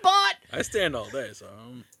 I stand all day, so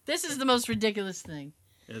This is the most ridiculous thing.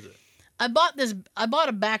 is it I bought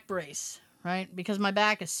a back brace, right? Because my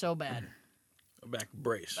back is so bad. a back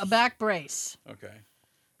brace? A back brace. Okay.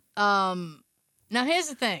 Now here's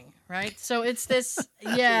the thing, right? So it's this,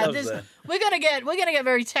 yeah, Love this that. we're gonna get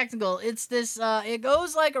very technical. It's this, it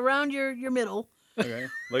goes like around your middle. Okay.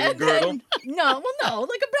 Like a And girdle. then, no,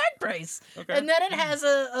 like a back brace. Okay. And then it has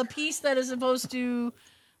a piece that is supposed to,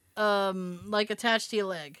 like attach to your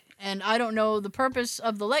leg. And I don't know the purpose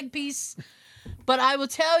of the leg piece, but I will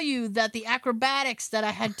tell you that the acrobatics that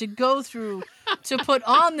I had to go through to put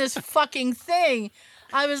on this fucking thing,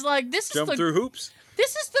 I was like, Jump through hoops.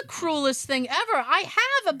 This is the cruelest thing ever. I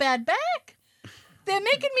have a bad back. They're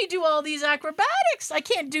making me do all these acrobatics. I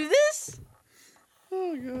can't do this.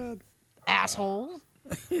 Oh God. Asshole.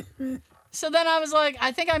 So then I was like,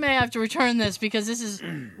 I think I may have to return this because this is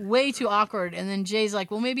way too awkward. And then Jay's like,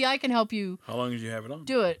 well, maybe I can help you How long did you have it on?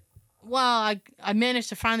 do it. Well, I managed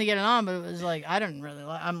to finally get it on, but it was like, I didn't really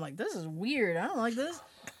like, I'm like, this is weird. I don't like this.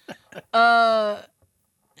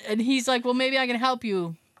 And he's like, well, maybe I can help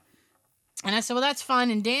you. And I said, well, that's fine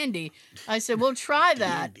and dandy. I said, we'll try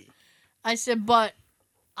that. I said, but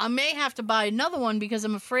I may have to buy another one because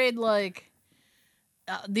I'm afraid, like,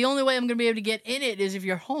 the only way I'm going to be able to get in it is if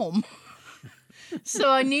you're home. So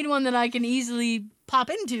I need one that I can easily pop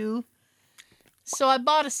into. So I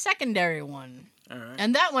bought a secondary one. All right.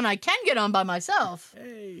 And that one I can get on by myself.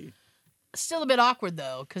 Hey. Still a bit awkward,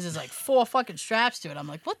 though, because there's like 4 fucking straps to it. I'm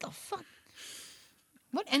like, what the fuck?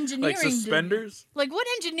 What engineering? Like suspenders? Like, what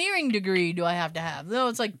engineering degree do I have to have? No,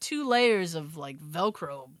 it's like 2 layers of like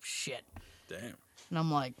Velcro shit. Damn. And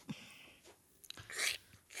I'm like,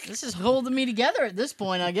 this is holding me together at this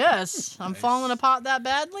point, I guess. I'm falling apart that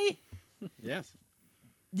badly? Yes.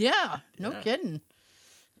 Yeah, no Yeah. kidding.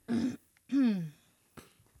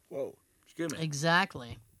 Whoa. Excuse me.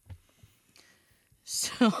 Exactly.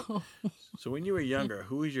 So, So when you were younger,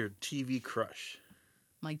 who was your TV crush?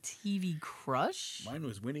 my TV crush? Mine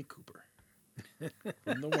was Winnie Cooper.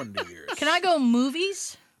 From the Wonder Years. Can I go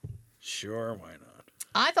movies? Sure, why not?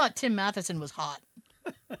 I thought Tim Matheson was hot.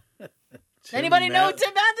 Tim Anybody know who Math-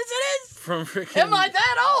 Tim Matheson is? From freaking... Am I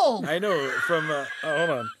that old? I know from, hold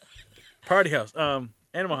on. Party House.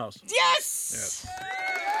 Animal House. Yes!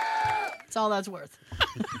 That's all that's worth.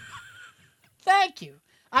 Thank you.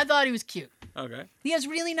 I thought he was cute. Okay. He has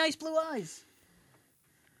really nice blue eyes.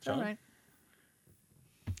 Sean? All right.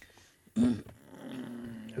 I don't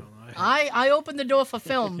know. I opened the door for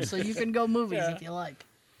film, so you can go movies Yeah. if you like.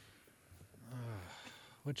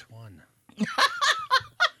 Which one?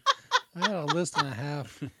 I had a list and a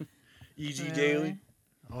half. E.G. Daily.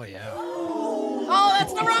 Oh yeah. Oh,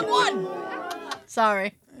 that's the wrong one!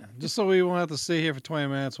 Sorry. Just so we won't have to sit here for 20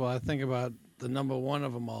 minutes while I think about the number one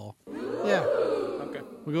of them all. Yeah, Okay.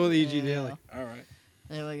 we'll go with E.G. Daily. All right.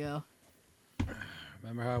 There we go.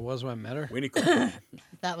 Remember how I was when I met her? Winnie Cooper.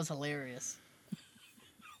 That was hilarious.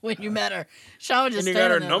 When you met her. Sean was just And you got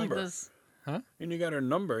standing her there number. like this. And you got her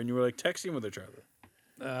number, and you were like texting with each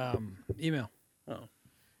other. Email.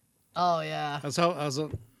 Oh, yeah.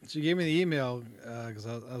 She gave me the email because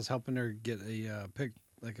I was helping her get a pic,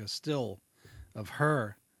 like a still of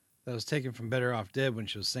her that was taken from Better Off Dead when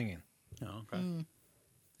she was singing, Oh, okay.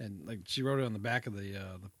 and like she wrote it on the back of the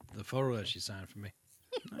photo that she signed for me.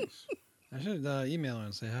 Nice. I should email her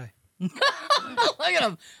and say hi. Look at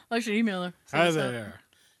him. I should email her. Say Hi what's up. there.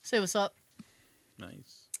 Say what's up.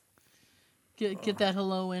 Nice. Get that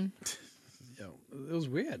hello in. Yo, it was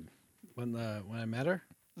weird when I met her.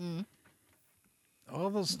 All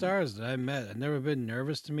those stars that I met, I'd never been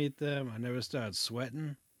nervous to meet them. I never started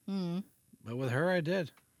sweating. But with her, I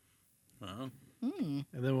did. Wow. And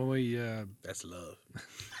then when we That's love.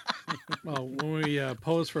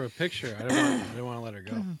 posed for a picture, I didn't want to let her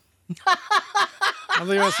go. I'm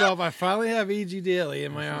thinking to myself, I finally have E.G. Daily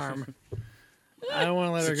in my arm. I don't want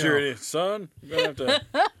to let her Security. Son, you're going to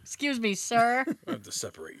Excuse me, sir. have to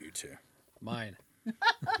separate you two. go. Mine.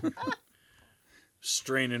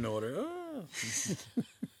 Strain order. Oh.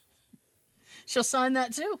 She'll sign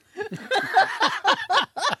that too.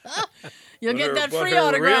 You'll get Her- that but free her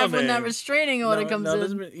autograph real when that name- restraining order comes in.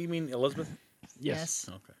 Elizabeth, you mean Elizabeth? Yes.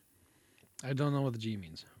 Okay. I don't know what the G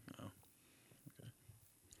means.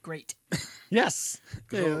 Great. Yes.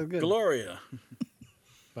 Yeah, good. Gloria.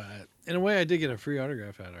 But In a way, I did get a free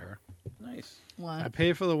autograph out of her. Nice. I What?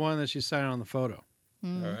 paid for the one that she signed on the photo.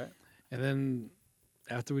 Mm. All right. And then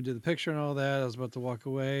after we did the picture and all that, I was about to walk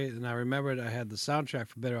away, and I remembered I had the soundtrack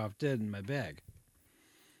for Better Off Dead in my bag.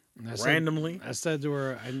 And Randomly. I said to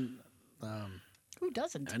her, Who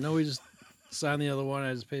doesn't? I know we just signed the other one.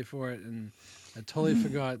 I just paid for it, and I totally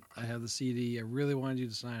forgot I have the CD. I really wanted you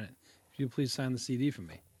to sign it. Could you please sign the CD for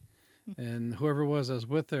me? And whoever it was I was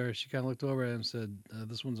with her, she kind of looked over at him and said,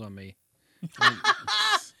 this one's on me.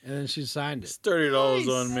 And then she signed it. It's $30 Nice.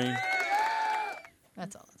 on me.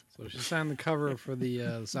 That's all. So she signed the cover for the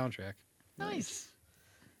soundtrack. Nice.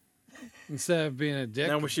 Instead of being a dick,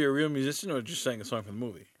 Now, was she a real musician or just sang a song for the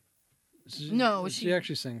movie? No, she she-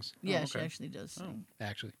 actually sings. Yeah, Oh, she okay. actually does sing.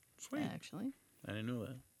 Actually, Sweet. Actually, I didn't know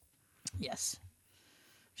that. yes.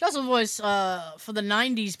 She also voiced for the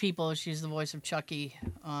 '90s people. She's the voice of Chucky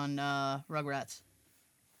on Rugrats.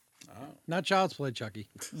 not Child's Play, Chucky.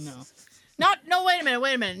 No, not. No, wait a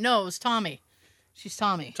minute. No, it was Tommy. She's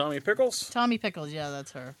Tommy. Tommy Pickles? Tommy Pickles. Yeah,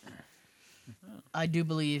 that's her. I do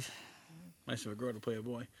believe. Nice of a girl to play a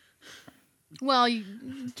boy. Well, you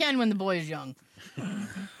can when the boy is young.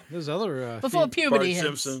 There's other Before Bart puberty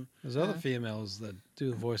hits. Simpson. there's other females that do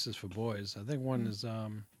the voices for boys. I think one is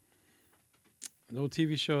an old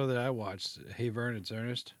TV show that I watched. Hey Vern, It's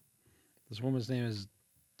Ernest. This woman's name is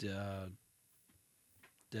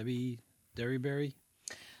Debbie Derryberry.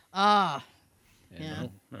 Ah, And Yeah.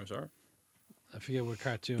 No, sorry. I forget what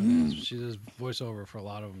cartoon it is. She does voiceover for a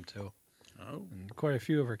lot of them too, Oh, and quite a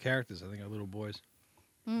few of her characters I think are little boys.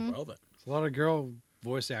 well then. A lot of girl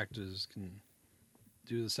voice actors can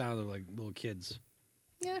do the sound of like little kids,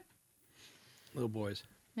 yeah. little boys.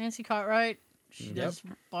 Nancy Cartwright. She Yep. does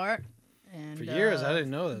Bart. And For years, I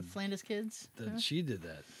didn't know that Flanders Kids. that she did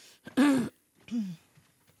that.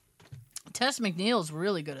 Tess McNeil's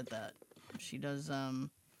really good at that. She does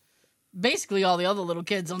basically all the other little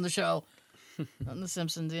kids on the show. On The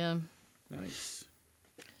Simpsons, yeah. Nice.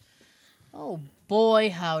 Oh boy,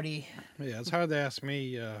 howdy. Yeah, it's hard to ask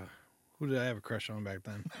me who did I have a crush on back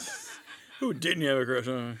then. Who didn't you have a crush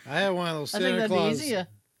on? I had one of those I think Santa that'd Claus. be easier.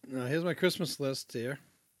 Here's my Christmas list here.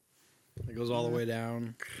 It goes all the way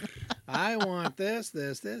down. I want this.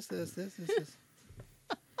 That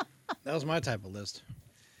was my type of list.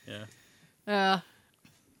 Yeah.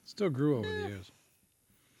 Still grew over the years.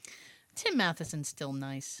 Tim Matheson's still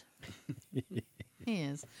nice. He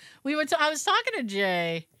is. I was talking to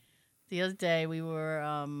Jay the other day. We were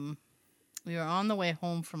on the way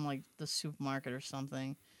home from like the supermarket or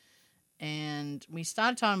something, and we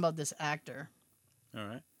started talking about this actor. All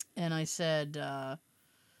right. And I said,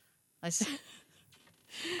 this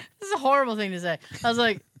is a horrible thing to say. I was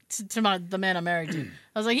like, to the man I'm married to,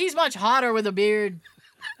 I was like, he's much hotter with a beard.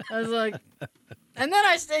 I was like, and then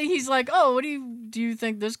he's like, oh, do you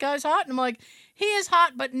think this guy's hot? And I'm like, he is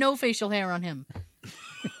hot, but no facial hair on him,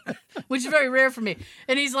 which is very rare for me.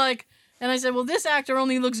 And he's like, and I said, well, this actor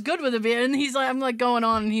only looks good with a beard. And he's like, I'm like going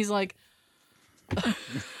on, and he's like,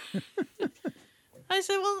 I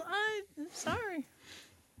said, well, I'm sorry.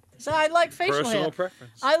 So I like facial Personal hair.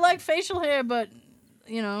 preference. I like facial hair, but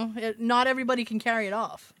not everybody can carry it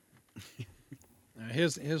off.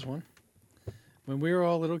 Here's one. When we were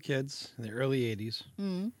all little kids in the early 80s,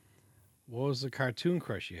 what was the cartoon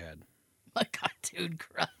crush you had? My cartoon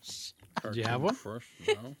crush. Did you have one? Crush?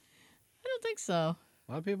 No. I don't think so.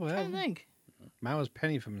 A lot of people I have don't them. think. Mine was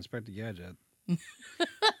Penny from Inspector Gadget.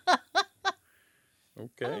 I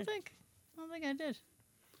Okay. don't think I did.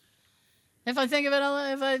 If I think of it, I'll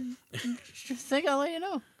let you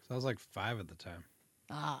know. 'Cause I was like 5 at the time.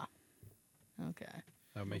 Ah. Okay.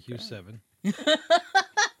 That would make you 7.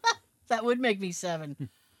 That would make me 7.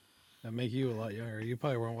 That would make you a lot younger. You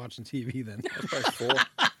probably weren't watching TV then. Probably 4.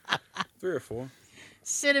 3 or 4.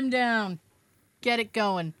 Sit him down. Get it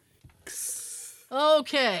going.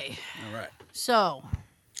 Okay. All right. So,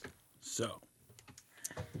 So,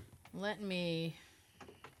 let me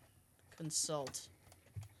consult.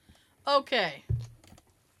 Okay.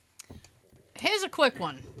 Here's a quick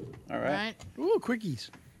one. all All right. right? Ooh, quickies.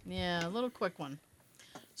 Yeah, a little quick one.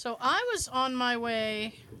 So I was on my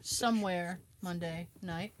way somewhere Monday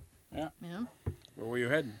night. Yeah. Yeah. Where were you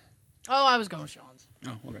heading? Oh, I was going to Sean's.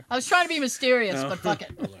 Oh, okay. I was trying to be mysterious, No. but fuck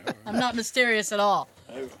it. I was like, all I'm not mysterious at all.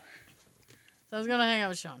 right. So I was going to hang out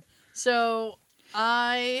with Sean. So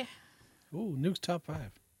I Ooh, Nuke's top 5.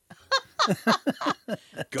 don't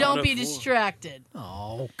be God of War. distracted.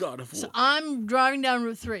 Oh. God of War. So I'm driving down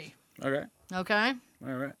Route 3. Okay. Okay?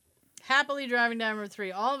 All right. Happily driving down Route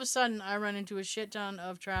 3. All of a sudden, I run into a shit ton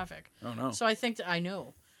of traffic. Oh, no. So I think I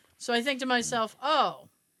know. So I think to myself, oh,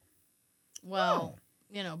 well,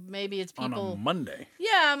 maybe it's On people. a Monday.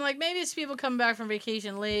 Yeah, I'm like, maybe it's people coming back from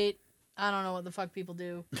vacation late. I don't know what the fuck people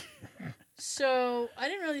do. So I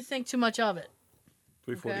didn't really think too much of it.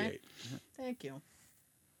 3:48. Thank you.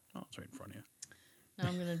 Oh, it's right in front of Now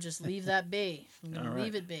I'm gonna just leave that be. I'm gonna All right.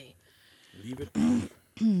 leave it be. you. Leave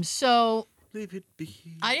it. So Leave it be.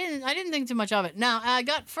 I didn't think too much of it. Now I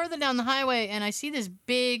got further down the highway and I see this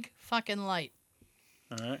big fucking light,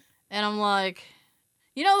 All right. and I'm like,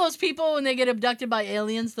 those people when they get abducted by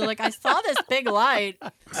aliens, they're like, I saw this big light.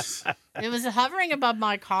 It was hovering above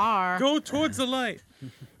my car. Go towards the light.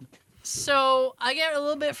 So I get a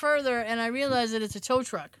little bit further and I realize that it's a tow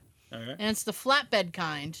truck. All right. And it's the flatbed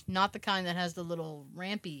kind, not the kind that has the little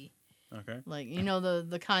rampy, Okay. like,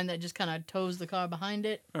 the kind that just kind of tows the car behind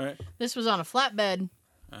it. All right. This was on a flatbed.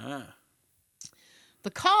 Ah.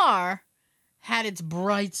 The car had its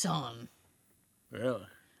brights on. Really?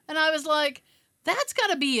 And I was like, that's got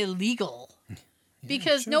to be illegal.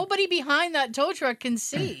 Because nobody behind that tow truck can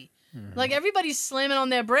see. Like, everybody's slamming on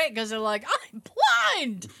their brake because they're like, I'm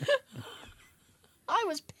blind. I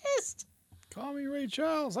was pissed. Call me Ray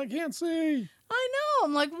Charles. I can't see. I know.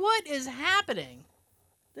 I'm like, what is happening?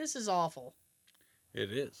 This is awful.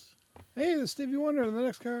 It is. Hey, there's Stevie Wonder in the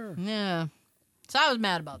next car. Yeah. So I was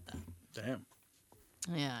mad about that. Damn.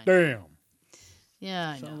 Yeah. Damn.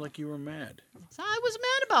 Yeah, I Sounds know. like you were mad. So I was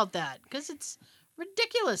mad about that because it's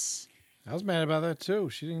ridiculous. I was mad about that too.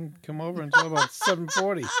 She didn't come over until about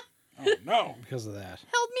 7:40 Oh no. because of that.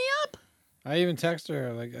 Held me up. I even texted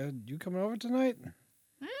her like, "You coming over tonight?"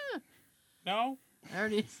 No. I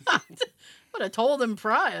already would have told him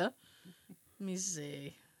prior. Let me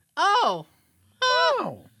see. Oh.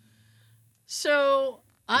 Oh. So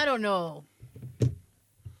I don't know.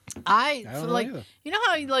 I don't know like either. you know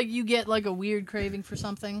how you get like a weird craving for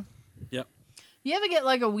something? Yep. You ever get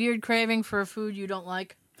like a weird craving for a food you don't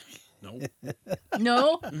like? No.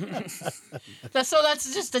 No?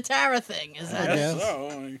 That's just a Tara thing, is I that? guess.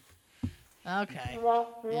 So, Okay.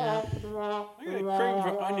 Yeah. I got a craving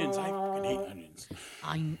for onions. I fucking hate onions.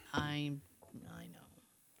 I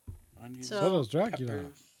know. Onions. So- So does Dracula.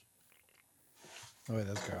 peppers. Oh wait,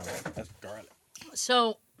 that's garlic. That's garlic.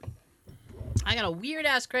 So I got a weird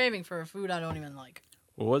ass craving for a food I don't even like.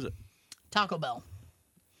 What was it? Taco Bell.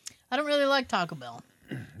 I don't really like Taco Bell.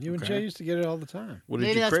 You and Okay. Jay used to get it all the time. What did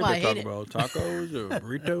Maybe you that's crave why I at hate Taco it. Bell? Tacos or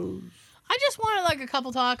burritos? I just wanted like a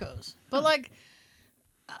couple tacos. But like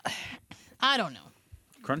I don't know.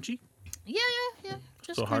 Crunchy? Yeah.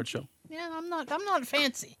 Just So hard crunchy. shell. Yeah, I'm not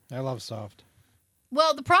fancy. I love soft.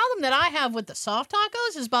 Well, the problem that I have with the soft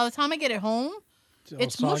tacos is by the time I get it home, all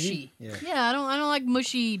it's soggy? mushy. Yeah. I don't like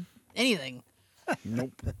mushy anything.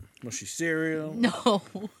 Nope. Mushy cereal. No.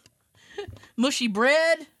 Mushy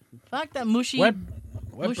bread. Fuck that mushy Wet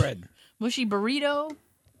Mush- bread. mushy burrito.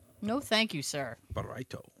 No, thank you, sir.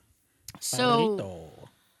 Burrito. So Burrito.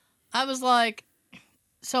 I was like,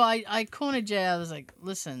 so I cornered Jay. I was like,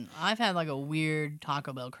 listen, I've had like a weird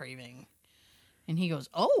Taco Bell craving. And he goes,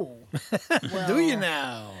 oh. Well, Do you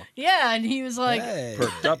now? Yeah, and he was like, Hey.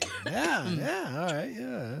 Perked up. Yeah, all right,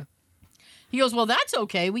 yeah. he goes, well, that's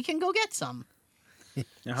okay. We can go get some.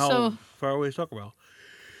 Now, how So- far away is Taco Bell?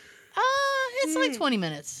 It's like 20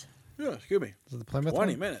 minutes. Yeah, excuse me. Is it the Plymouth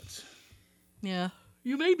 20 one? minutes. Yeah.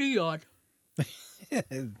 You made me yawn.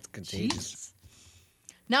 It's contagious. Jesus.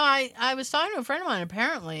 Now, I was talking to a friend of mine.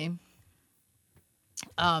 Apparently,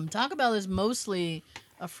 Taco Bell is mostly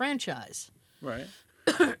a franchise. Right.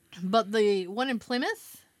 But the one in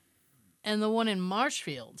Plymouth and the one in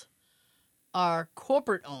Marshfield are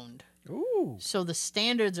corporate owned. Ooh. So the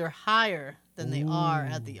standards are higher than they are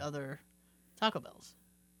at the other Taco Bells.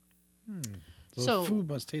 So, So- the food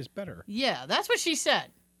must taste better. Yeah, that's what she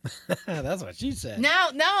said. That's what she said. Now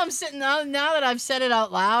I'm sitting now that I've said it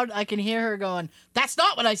out loud, I can hear her going, "That's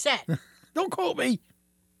not what I said." Don't quote me.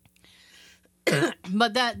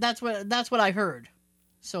 But that's what I heard.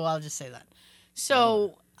 So I'll just say that.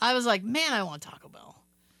 So I was like, "Man, I want Taco Bell."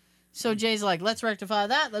 So Jay's like, "Let's rectify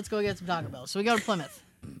that. Let's go get some Taco Bell." So we go to Plymouth.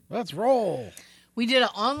 Let's roll. We did an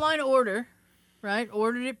online order, right?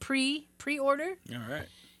 Ordered it pre-order. All right.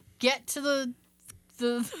 Get to the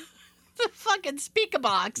the fucking speaker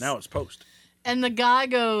box. Now it's post. And the guy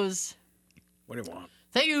goes, What do you want?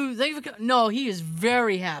 Thank you for no, he is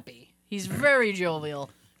very happy. He's very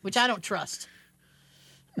jovial, which I don't trust.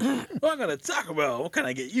 Welcome to Taco Bell. What can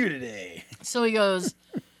I get you today? So he goes,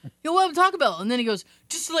 "Yo, welcome to Taco Bell." And then he goes,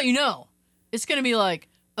 "Just to let you know, it's going to be like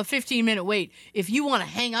a 15-minute wait. If you want to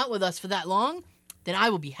hang out with us for that long, then I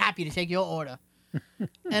will be happy to take your order."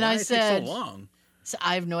 And I Why it said, take so long? So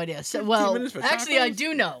I have no idea. So, 15 well, minutes for actually, I tacos?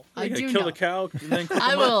 do know. Are I you gonna do kill know. the cow and then cook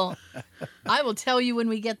I them up? will tell you when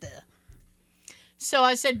we get there. So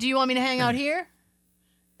I said, do you want me to hang out here?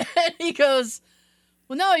 And he goes,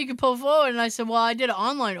 well, no, you can pull forward. And I said, well, I did an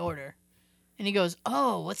online order. And he goes,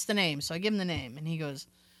 oh, what's the name? So I give him the name. And he goes,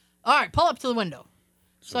 all right, pull up to the window.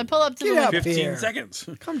 So I pull up to the Get window. up 15 here. seconds.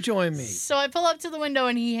 Come join me. So I pull up to the window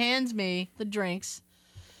and he hands me the drinks.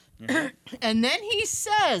 And then he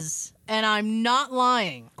says, and I'm not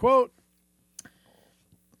lying, Quote.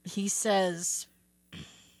 he says,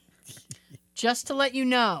 just to let you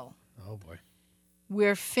know, Oh, boy.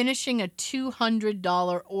 we're finishing a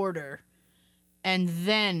 $200 order and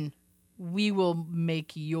then we will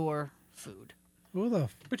make your food. Who the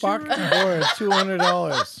fuck ordered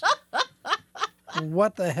 $200?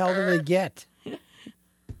 What the hell do they get?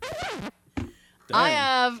 I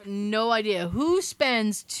have no idea who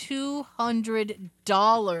spends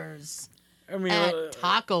 $200 I mean, at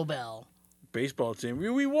Taco Bell. baseball team.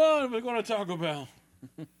 We won. We're going to Taco Bell.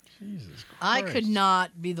 Jesus Christ. I could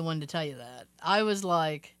not be the one to tell you that. I was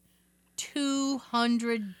like,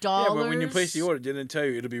 $200. Yeah, but when you place the order, didn't it tell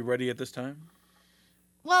you it'll be ready at this time?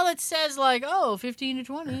 Well, it says like, 15 to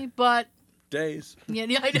 20, but Days. yeah,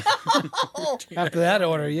 I know. After that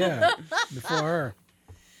order, yeah. Before her.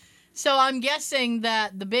 So I'm guessing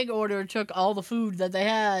that the big order took all the food that they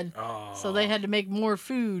had, Oh, so they had to make more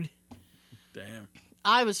food. damn.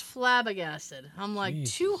 I was flabbergasted. I'm like,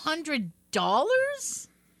 Jesus. $200?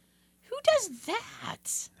 Who does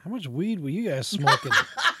that? How much weed were you guys smoking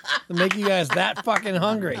to make you guys that fucking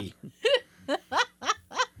hungry?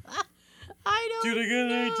 I don't Dude, I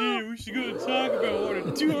got an idea. We should go to Taco Bell order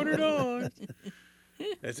 $200.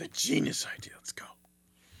 That's a genius idea. Let's go.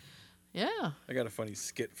 Yeah. I got a funny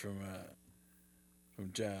skit from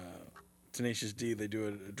Tenacious D. They do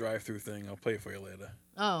a drive-through thing. I'll play it for you later.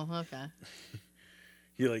 Oh, okay.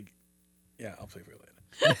 He yeah, I'll play for you later.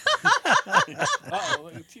 Uh-oh,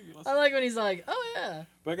 like TV, let's- I like when he's like, oh, yeah.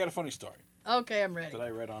 But I got a funny story Okay, I'm ready. that I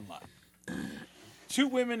read online. Two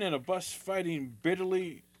women in a bus fighting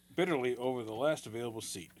bitterly over the last available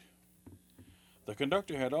seat. The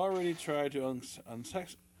conductor had already tried to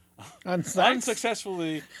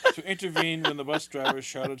unsuccessfully to intervene when the bus driver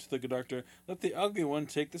shouted to the conductor, "Let the ugly one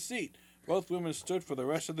take the seat." Both women stood for the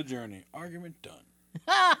rest of the journey. Argument done.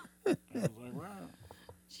 I was like, wow.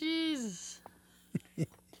 Jesus.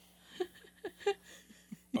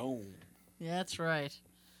 Boom. Yeah, that's right.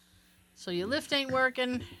 So your lift ain't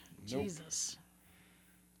working? Nope. Jesus.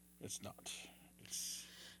 It's not.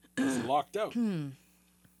 It's locked out.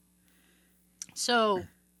 So,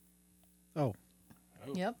 Oh,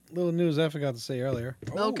 yep. little news I forgot to say earlier.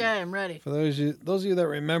 Oh. Okay, I'm ready. For those of you that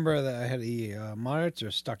remember that I had a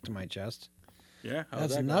monitor stuck to my chest, Yeah, how's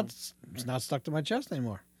that's that not. going? It's not stuck to my chest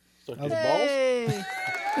anymore. Stuck I to was- the balls? Hey.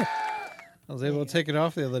 I was able to take it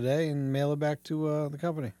off the other day and mail it back to the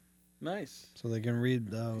company Nice. so they can read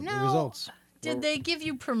the No. results. Did they give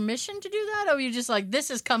you permission to do that? Or were you just like, this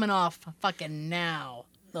is coming off fucking now?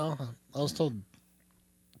 No, I was told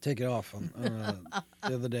to take it off the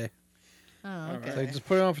other day. Oh, okay. So just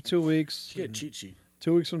put it on for 2 weeks. You get a cheat sheet.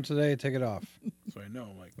 2 weeks from today, take it off. So I know.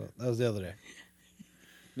 I'm like, Well, that was the other day.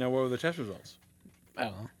 now what were the test results? I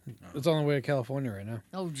don't know. It's on the way to California right now.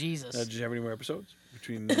 Oh, Jesus. Did you have any more episodes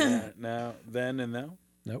between then and now?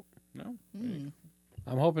 Nope. No. Mm.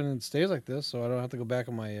 I'm hoping it stays like this, so I don't have to go back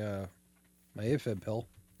on my my AFib pill.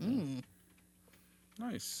 Mm.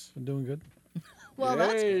 Nice. I'm doing good. Well,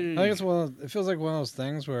 that's good. Yay. I think it feels like one of those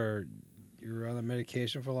things where you're on the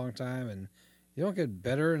medication for a long time and you don't get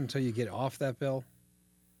better until you get off that pill.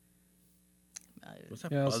 What's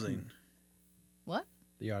that Yeah, buzzing? What?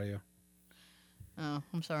 The audio. Oh,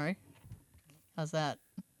 I'm sorry. How's that?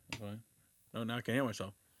 Fine. Oh, now I can hear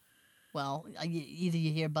myself. Well, either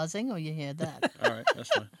you hear buzzing or you hear that. All right, that's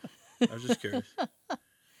fine. I was just curious.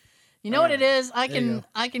 You know what it is? There you go.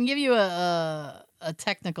 I can give you a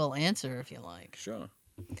technical answer if you like. Sure.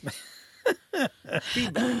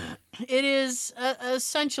 It is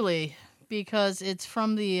essentially because it's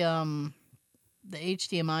from the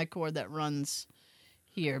HDMI cord that runs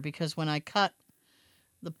here. Because when I cut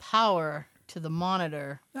the power to the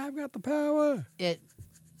monitor, I've got the power. it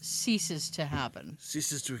ceases to happen.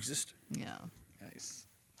 Ceases to exist. Yeah. Nice.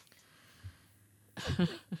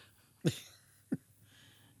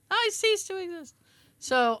 I cease to exist.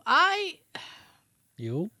 So I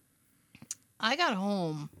got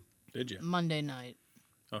home Did you? Monday night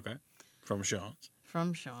Okay. From Sean's.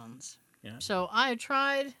 from Sean's. Yeah. So I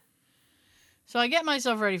tried. So I get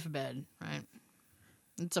myself ready for bed, right?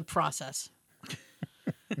 It's a process.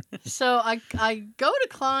 So I go to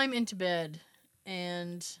climb into bed,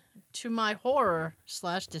 and to my horror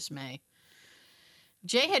 / dismay,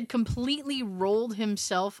 Jay had completely rolled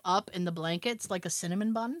himself up in the blankets like a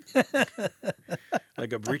cinnamon bun.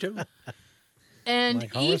 Like a burrito? And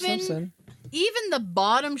Like Homer even Simpson. the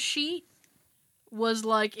bottom sheet was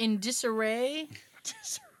like in disarray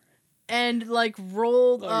and like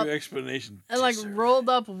rolled Love up your explanation. and like rolled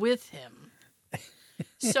up with him.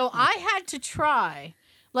 So I had to try,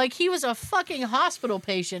 like he was a fucking hospital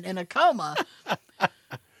patient in a coma,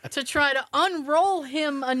 to try to unroll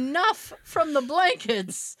him enough from the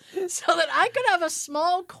blankets so that I could have a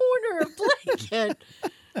small corner of blanket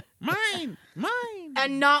Mine!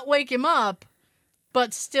 and not wake him up,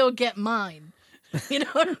 but still get mine. You know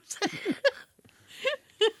what I'm saying?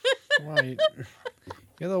 Well,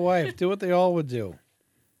 you're the wife. Do what they all would do.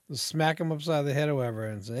 Just smack him upside the head or whatever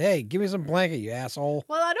and say, hey, give me some blanket, you asshole.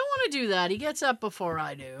 Well, I don't want to do that. He gets up before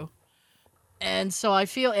I do. And so I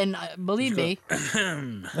feel, and believe me,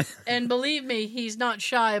 he's not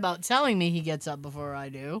shy about telling me he gets up before I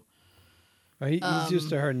do. Or he's used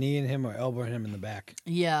to her kneeing him or elbowing him in the back.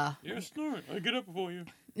 Yeah. You're snoring. I get up before you.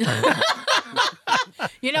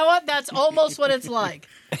 You know what? That's almost what it's like.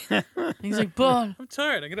 He's like, but I'm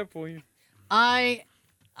tired. I get up before you. I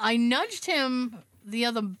nudged him the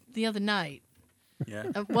other night. Yeah.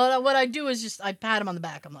 Well, what I do is just I pat him on the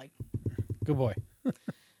back. I'm like, Good boy.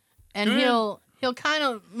 and he'll kind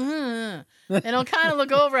of, and he'll kind of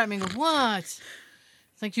look over at me and go, what? It's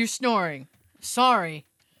like, you're snoring. Sorry.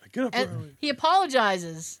 I get up before And you. he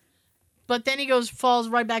apologizes, but then he falls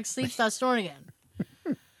right back to sleep, starts snoring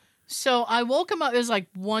again. So I woke him up. It was like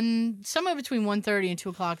somewhere between 1:30 and 2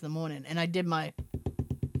 o'clock in the morning, and I did my.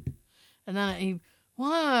 And then he,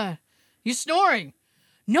 what? You snoring?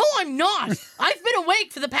 No, I'm not. I've been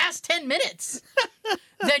awake for the past 10 minutes.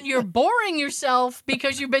 Then you're boring yourself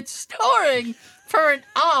because you've been snoring for an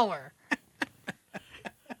hour.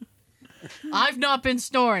 I've not been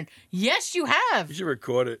snoring. Yes, you have. You should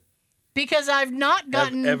record it. Because I've not Have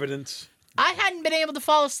gotten. evidence. I hadn't been able to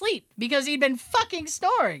fall asleep because he'd been fucking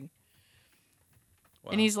snoring.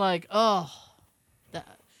 Wow. And he's like, oh.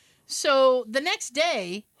 So the next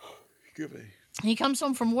day, Good day. he comes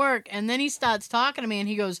home from work and then he starts talking to me and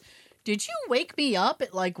he goes, did you wake me up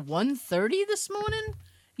at like 1:30 this morning?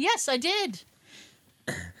 Yes, I did.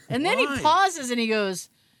 And then Why? he pauses and he goes,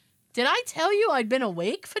 did I tell you I'd been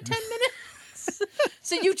awake for 10 minutes?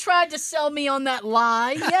 So you tried to sell me on that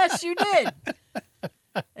lie? Yes, you did.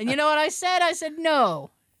 And you know what I said? I said,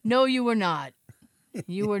 no. No, you were not.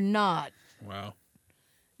 You were not. Wow.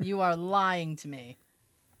 You are lying to me.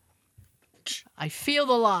 I feel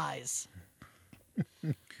the lies.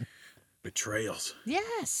 Betrayals.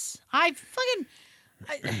 Yes. I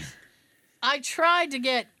tried to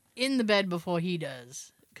get in the bed before he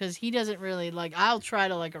does. Because he doesn't really, like, I'll try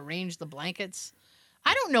to, like, arrange the blankets.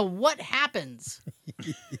 I don't know what happens.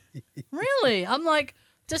 Really. I'm like,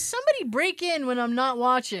 does somebody break in when I'm not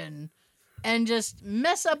watching and just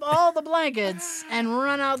mess up all the blankets and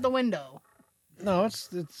run out the window? No, it's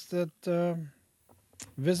that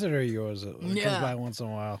visitor of yours that comes Yeah. by once in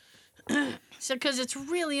a while. So, because it's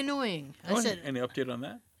really annoying. I Oh, said, any update on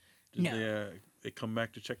that? Did No. they come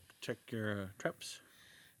back to check your traps?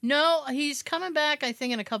 no, he's coming back, I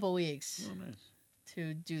think, in a couple weeks Oh, nice.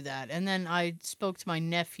 to do that. And then I spoke to my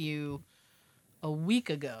nephew a week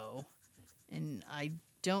ago, and I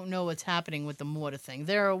don't know what's happening with the mortar thing.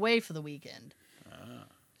 They're away for the weekend.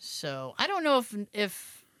 So I don't know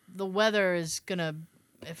if the weather is going to,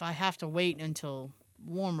 if I have to wait until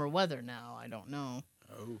warmer weather now. I don't know.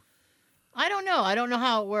 Oh. I don't know. I don't know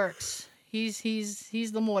how it works. He's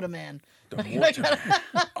the mortar man. The mortar man.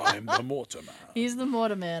 I'm the mortar man. He's the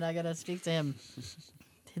mortar man. I gotta speak to him.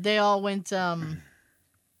 They all went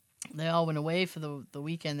away for the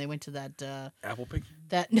weekend. They went to that Apple picking?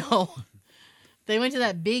 no. They went to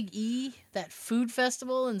that Big E, that food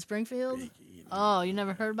festival in Springfield. Big E. Oh, you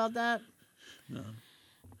never heard about that? No.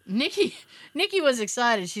 Nikki was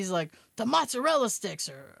excited. She's like, the mozzarella sticks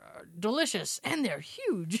are delicious and they're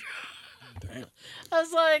huge. Damn. I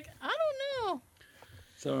was like, I don't know.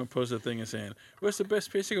 Someone posted a thing and saying, what's the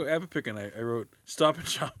best place to go apple picking? I wrote, Stop and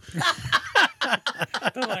Shop.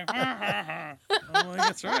 They're like, I'm like,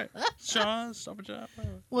 that's right. Shaw's, Stop and Shop.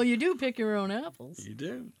 Well, you do pick your own apples. You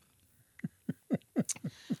do.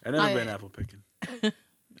 I've never been apple picking. Never.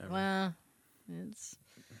 Well, it's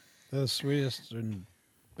They're the sweetest and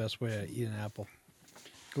best way to eat an apple.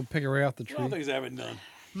 Go pick it right off the A lot of tree. things I haven't done.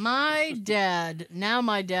 my dad. Now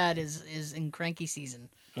my dad is in cranky season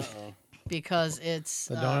Uh-oh. because it's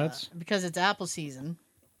The donuts? because it's apple season,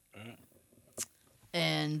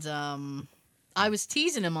 and I was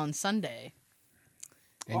teasing him on Sunday.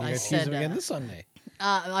 And I you're said, teasing again this Sunday.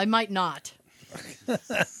 I might not.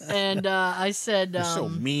 And I said, You're so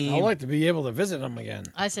mean. I'd like to be able to visit them again.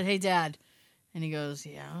 I said, hey, Dad. And he goes,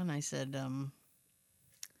 yeah. And I said,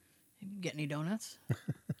 get any donuts?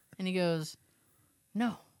 And he goes,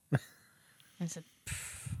 no. I said,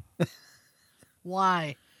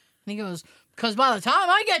 why? And he goes, because by the time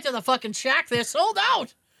I get to the fucking shack, they're sold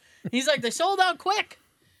out. He's like, they sold out quick.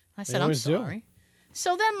 I said, I'm always do. sorry.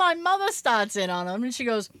 So then my mother starts in on him, and she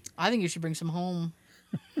goes, I think you should bring some home.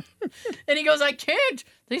 And he goes, I can't.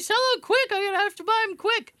 They sell out quick. I'm going to have to buy them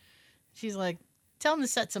quick. She's like, tell him to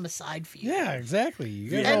set some aside for you. Yeah, exactly.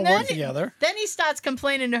 You guys And all then work together. Then he starts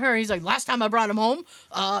complaining to her. He's like, last time I brought him home,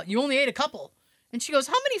 you only ate a couple. And she goes,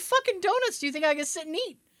 how many fucking donuts do you think I can sit and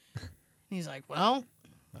eat? And he's like, well,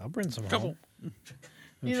 I'll bring some Couple. home.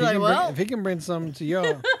 He's If he like, can well. if he can bring some to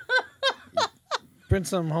you, bring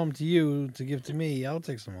some home to you to give to me, I'll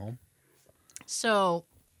take some home. So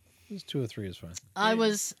Just 2 or 3 is fine. I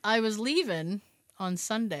was leaving on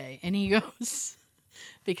Sunday, and he goes,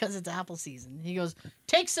 because it's apple season, he goes,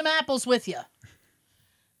 take some apples with you.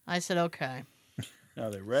 I said, okay. Now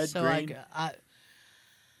they're red, So green.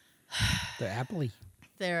 They're appley.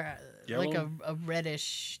 they're like Yellow? a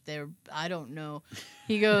reddish. I don't know.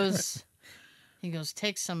 He goes,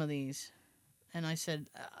 take some of these, and I said,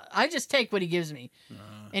 I just take what he gives me,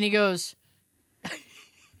 and he goes,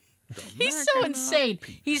 he's so insane.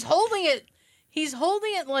 He's holding it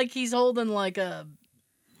like he's holding like a,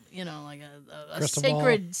 like a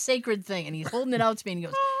Crystal sacred thing, and he's holding it out to me, and he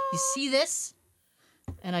goes, you see this?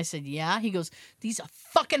 And I said, yeah. He goes, these are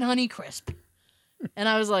fucking Honeycrisp. And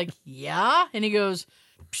I was like, yeah. And he goes,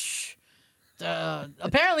 psh,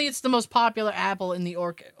 apparently it's the most popular apple in the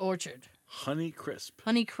orchard. Honeycrisp.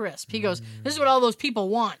 Honeycrisp. He goes, this is what all those people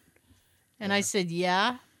want. And I said,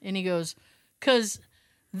 yeah. And he goes, because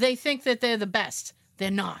they think that they're the best.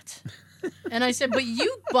 They're not. And I said, but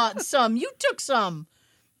you bought some. You took some.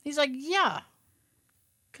 He's like, yeah.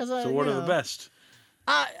 So what are the best?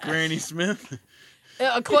 Granny Smith?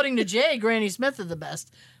 According to Jay, Granny Smith are the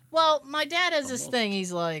best. Well, my dad has this thing.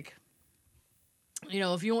 He's like,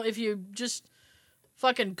 if you're just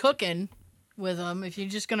fucking cooking with them, if you're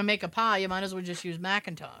just gonna make a pie, you might as well just use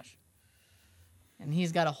Macintosh. And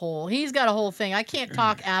he's got a whole thing. I can't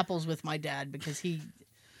talk apples with my dad because he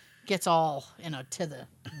gets all to the.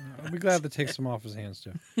 I'll be glad to take some off his hands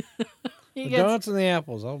too. He The gets donuts and the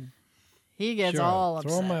apples. he gets Sure, all upset.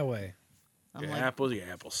 throw them my way. I'm You got like, apples, you got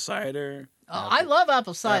apple cider. I love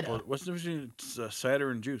apple cider. What's the difference between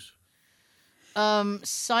cider and juice?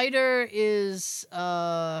 Cider is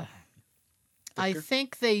I Thicker?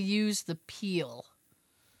 think they use the peel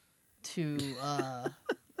to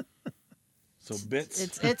So bits.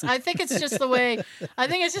 it's I think it's just the way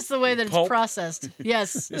that it's Pulp? processed.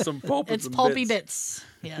 Yes. There's some pulp and It's some pulpy bits. bits.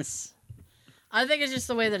 Yes. I think it's just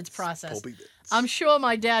the way that it's processed. Pulpy bits. I'm sure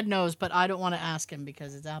my dad knows, but I don't want to ask him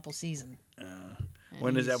because it's apple season. And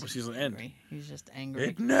When does he's apple just season end? angry. He's just angry.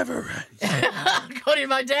 It never ends. According to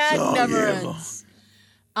my dad, So never evil. ends.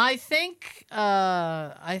 I think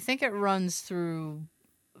it runs through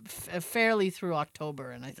fairly through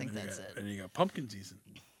October, and I think that's it. And you got pumpkin season.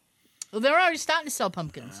 Well, they're already starting to sell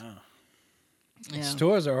pumpkins. Ah. Yeah.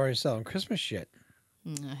 Stores are already selling Christmas shit.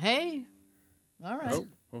 Hey, all right. Oh,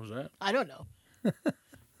 what was that? I don't know.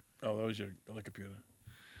 Oh, that was your other computer.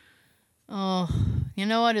 Oh, you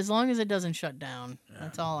know what? As long as it doesn't shut down,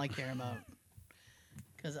 that's all I care about.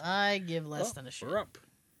 Because I give less than a shit. We're up.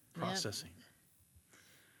 Processing.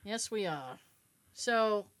 Yes, we are.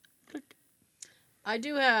 So, I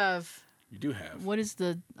do have. You do have. What is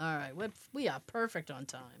the? All right, we are perfect on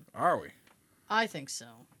time. Are we? I think so.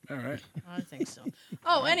 All right. I think so.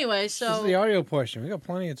 Oh, anyway, This is so the audio portion. We got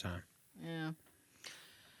plenty of time. yeah.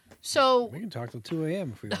 So We can talk till 2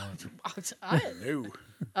 a.m. if we want. No.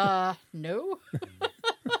 No.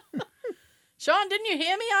 Sean, didn't you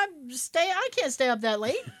hear me? I can't stay up that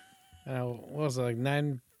late. What was it, like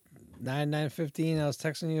 9:15? I was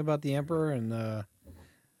texting you about the Emperor, and I'm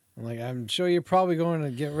like, I'm sure you're probably going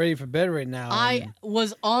to get ready for bed right now. I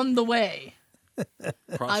was on the way.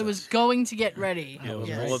 I was going to get ready. Yeah,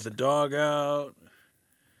 Yes. let the dog out.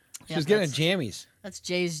 She was getting jammies. That's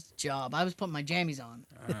Jay's job. I was putting my jammies on.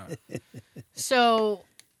 Ah. So,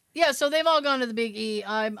 yeah, so they've all gone to the Big E.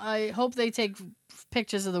 I hope they take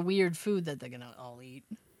pictures of the weird food that they're going to all eat.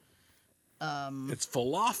 It's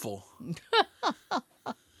falafel.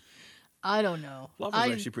 I don't know.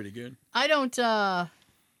 Falafel's actually pretty good. I don't,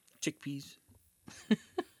 Chickpeas.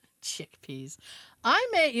 chickpeas.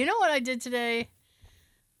 You know what I did today?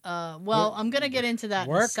 Well, I'm going to get into that in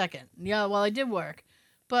a Work? second. Yeah, well, I did work.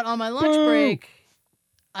 But on my lunch break,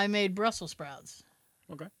 I made Brussels sprouts.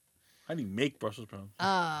 Okay. How do you make Brussels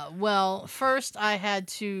sprouts? Well, first I had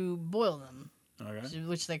to boil them, Okay.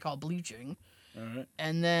 which they call bleaching, All right.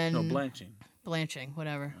 and then No, blanching. blanching,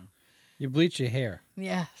 whatever. You bleach your hair.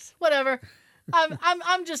 Yes, whatever.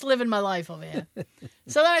 I'm just living my life over here.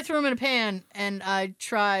 So then I threw them in a pan and I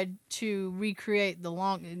tried to recreate the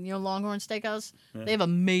Longhorn Steakhouse. Yeah. They have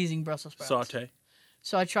amazing Brussels sprouts. Saute.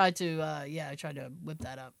 So I tried to whip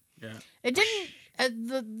that up. Yeah. It didn't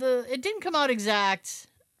it didn't come out exact,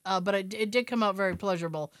 but it did come out very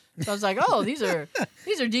pleasurable. So I was like, oh, these are Like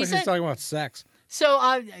he's decent. talking about sex. So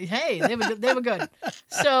they were good.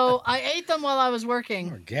 So I ate them while I was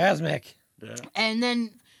working. Orgasmic. Yeah. And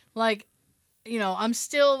then, like, I'm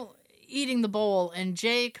still eating the bowl, and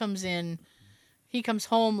Jay comes in. He comes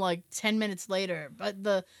home like 10 minutes later. But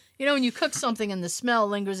when you cook something and the smell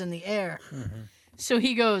lingers in the air. Mm-hmm. So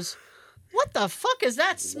he goes, "What the fuck is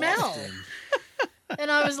that smell?"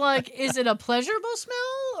 And I was like, "Is it a pleasurable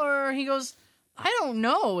smell?" Or he goes, "I don't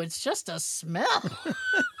know. It's just a smell."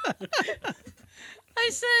 I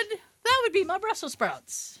said, "That would be my Brussels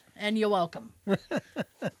sprouts. And you're welcome."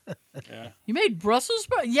 Yeah. You made Brussels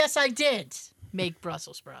sprouts? Yes, I did make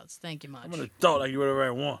Brussels sprouts. Thank you much. I'm an adult. I can do whatever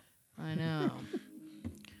I want. I know.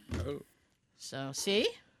 Oh. So, see?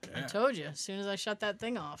 I Yeah. told you. As soon as I shut that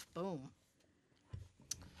thing off, boom.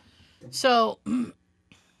 So,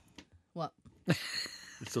 what? I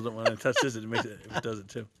still don't want to touch this. It does it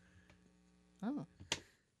too. Oh,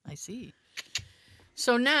 I see.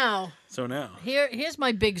 So now, So now. here's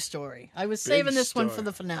my big story. I was saving this one for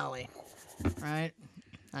the finale. Right?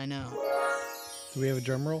 I know. Do we have a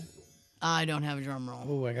drum roll? I don't have a drum roll.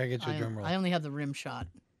 Oh, I gotta get you a drum roll. I only have the rim shot,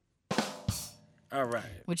 All right.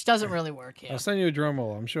 which doesn't really work here. I'll send you a drum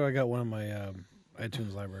roll. I'm sure I got one in my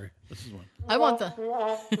iTunes library. This is one. I want the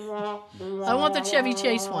Chevy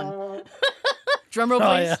Chase one. Drum roll,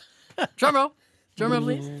 please. yeah. Drum roll. Drum roll,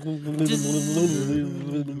 please.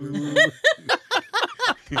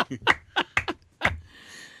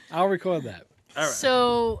 I'll record that. All right.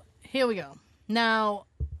 So here we go. Now,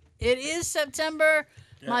 it is September.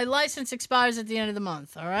 Yeah. My license expires at the end of the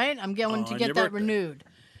month. All right, I'm going to On get your that birthday. renewed.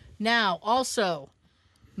 Now, also,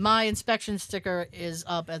 my inspection sticker is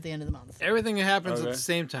up at the end of the month. Everything happens at Okay. the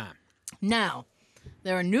same time. Now,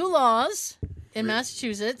 there are new laws in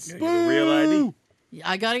Massachusetts. You gotta get a real ID.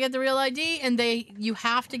 I got to get the real ID, and you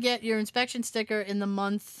have to get your inspection sticker in the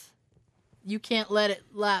month. You can't let it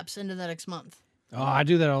lapse into the next month. Oh, I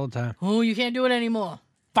do that all the time. Oh, you can't do it anymore.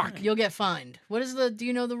 Fuck, you'll get fined. What is do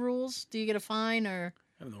you know the rules? Do you get a fine or?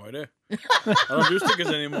 I have no idea. I don't do stickers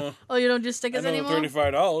anymore. Oh, you don't do I stickers know anymore?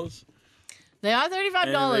 $35. They are And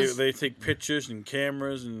 $35. they take pictures and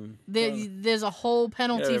cameras and. There's a whole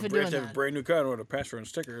penalty for doing have a that. brand new car in order to pass for a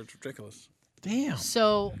sticker. It's ridiculous. Damn.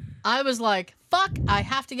 So I was like, fuck, I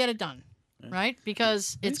have to get it done. Right?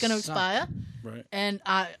 Because it's going to suck. expire. Right. And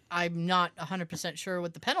I'm not 100% sure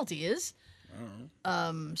what the penalty is. I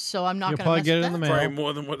don't know. So I'm not You'll going to probably mess get with it in the that. mail. Probably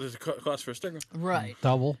more than what it costs for a sticker. Right.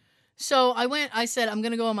 Double. So I said, I'm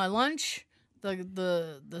going to go on my lunch.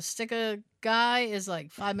 The sticker guy is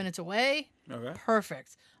like 5 minutes away. Okay.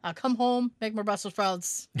 Perfect. I'll come home, make my Brussels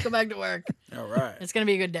sprouts, go back to work. All right. It's going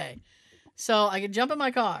to be a good day. So I can jump in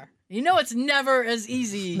my car. You know it's never as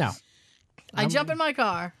easy. No. I jump in my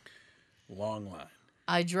car. Long line.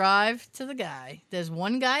 I drive to the guy. There's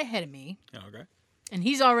one guy ahead of me, Okay. and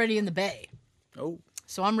he's already in the bay. Oh.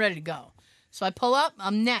 So I'm ready to go. So I pull up.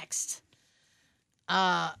 I'm next.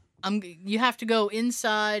 You have to go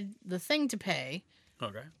inside the thing to pay.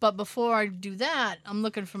 Okay. But before I do that, I'm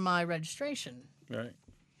looking for my registration. Right.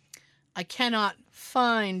 I cannot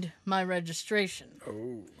find my registration.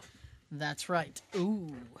 Oh. That's right.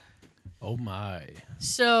 Ooh. Oh my.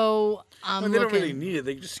 So I'm Well, they looking. don't really need it.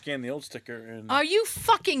 They can just scan the old sticker and. Are you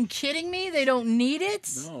fucking kidding me? They don't need it?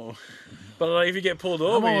 No. But like, if you get pulled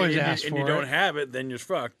over always and asked you for don't it. have it, then you're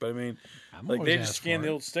fucked. But I mean, I'm like they always just asked scan for the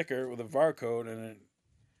it. old sticker with a barcode, and it,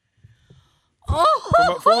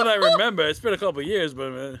 Oh! from what I remember, it's been a couple of years,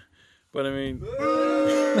 but I mean,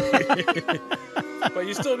 but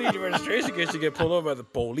you still need your registration in case you get pulled over by the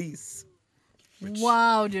police,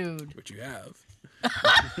 Wow, dude. which you have.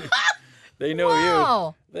 They know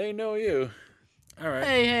Wow. you. They know you. All right.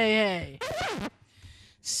 Hey.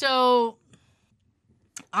 So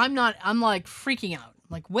I'm like freaking out.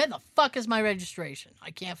 Like, where the fuck is my registration? I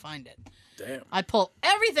can't find it. Damn. I pull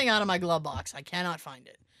everything out of my glove box. I cannot find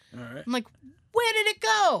it. All right. I'm like, where did it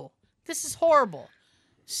go? This is horrible.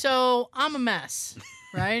 So I'm a mess,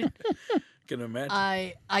 right? Can imagine.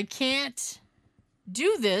 I can't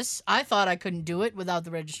do this. I thought I couldn't do it without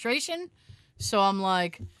the registration. So I'm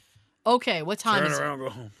like, Okay, what time Turn is it? around, go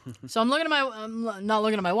home. So I'm not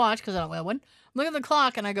looking at my watch because I don't have one. I'm looking at the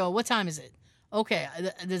clock and I go, what time is it? Okay,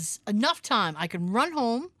 there's enough time. I can run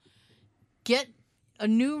home, get a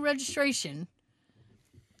new registration.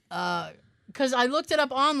 Because I looked it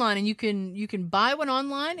up online and you can buy one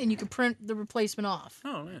online and you can print the replacement off.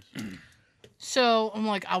 Oh, nice. So I'm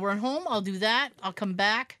like, I'll run home. I'll do that. I'll come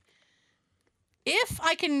back. If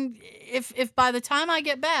I can, if by the time I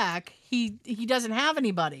get back, he doesn't have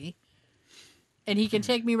anybody, and he can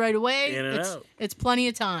take me right away, In and out. it's plenty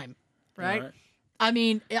of time, right? All right. I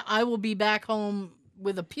mean, I will be back home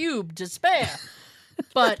with a pube to spare,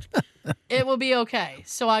 but it will be okay.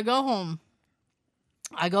 So I go home.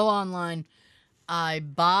 I go online. I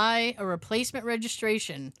buy a replacement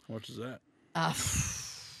registration. How much is that?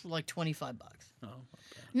 Like $25. Oh,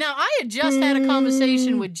 Now, I had just had a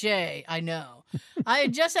conversation with Jay. I know. I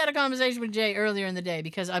had just had a conversation with Jay earlier in the day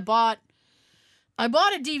because I bought a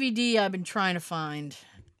DVD I've been trying to find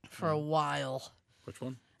for a while. which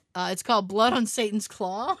one? It's called Blood on Satan's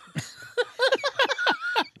Claw.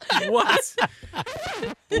 What?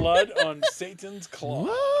 Blood on Satan's Claw.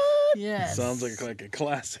 Yes. Sounds like a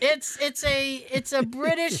classic It's a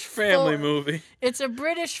British family folk- movie. It's a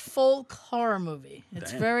British folk horror movie.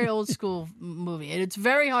 It's Damn. very old school movie, and it's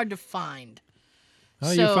very hard to find. Oh,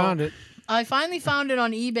 you So, found it. I finally found it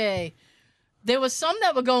on eBay. There was some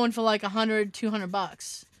that were going for like $100,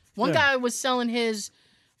 $200. One Yeah. guy was selling his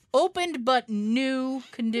opened but new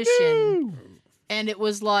condition, and it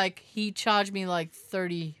was like he charged me like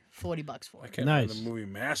 $30, $40 for I it. can't remember Nice. the movie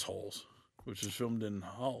Massholes, which is filmed in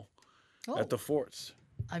Hull Oh, at the forts.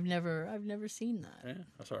 I've never seen that. Yeah,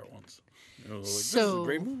 I saw it once. It was like, this is So- a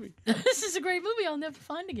great movie. This is a great movie I'll never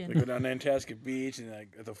find They again. go down to Nantasket Beach and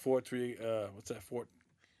like at the Fort what's that fort?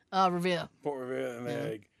 Revere. Port Revere, and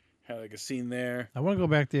they like had like a scene there. I want to go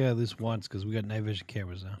back there at least once because we got night vision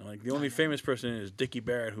cameras now. And, like the only famous person is Dickie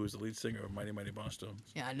Barrett, who's the lead singer of Mighty Mighty Bosstones.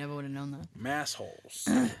 Yeah, I never would have known that. Massholes.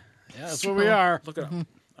 Yeah, that's So- where we are. Look it up.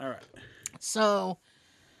 All right. So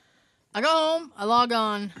I go home, I log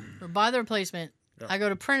on, or buy the replacement. Yeah. I go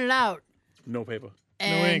to print it out, No paper.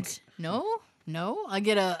 and ink. no, I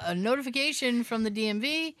get a notification from the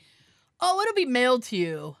DMV. Oh, it'll be mailed to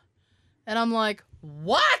you, and I'm like,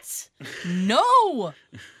 what? No.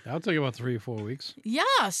 That'll take about 3 or 4 weeks.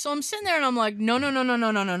 Yeah. So I'm sitting there and I'm like, no.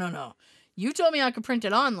 You told me I could print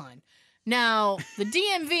it online. Now the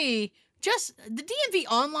DMV. The DMV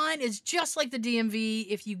online is just like the DMV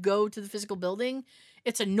if you go to the physical building.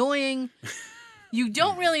 It's annoying. You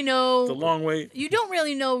don't really know. It's a long wait. You don't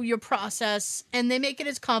really know your process, and they make it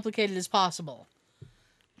as complicated as possible.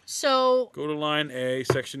 So Go to line A,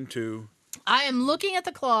 section 2. I am looking at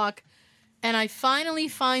the clock, and I finally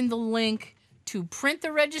find the link to print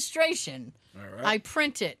the registration. All right. I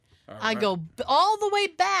print it. I right. go all the way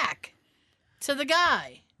back to the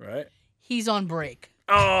guy. Right. He's on break.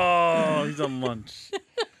 Oh, he's on lunch.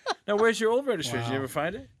 Now, where's your old registration? Wow. You ever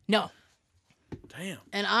find it? No. Damn.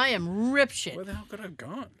 And I am rip shit. Where the hell could I have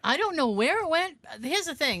gone? I don't know where it went. Here's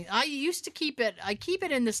the thing. I used to keep it. I keep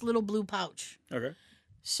it in this little blue pouch. Okay.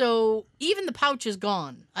 So even the pouch is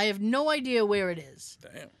gone. I have no idea where it is.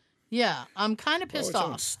 Damn. Yeah, I'm kind of Why would pissed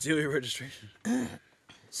someone off. steal your registration?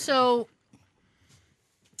 So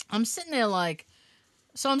I'm sitting there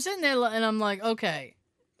and I'm like, okay,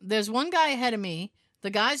 there's one guy ahead of me. The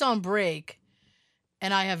guy's on break,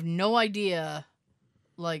 and I have no idea,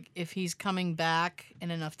 like, if he's coming back in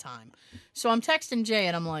enough time. So I'm texting Jay,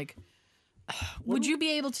 and I'm like, would you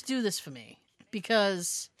be able to do this for me?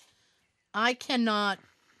 Because I cannot,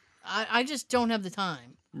 I just don't have the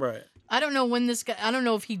time. Right. I don't know when this guy, I don't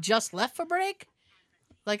know if he just left for break.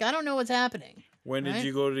 Like, I don't know what's happening. When did Right.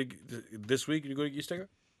 you go to this week? Did you go to get your sticker?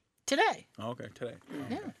 Today. Oh, okay, today. Oh,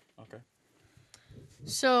 Yeah. Okay.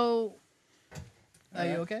 So, are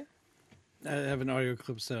you okay? I have an audio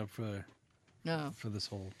clip set up for No. this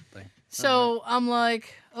whole thing. So I'm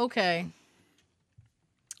like, okay.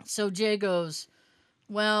 So Jay goes,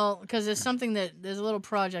 well, because there's a little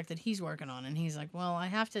project that he's working on, and he's like, well,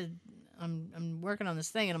 I'm working on this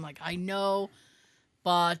thing, and I'm like, I know,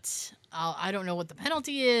 but I don't know what the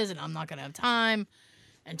penalty is, and I'm not gonna have time.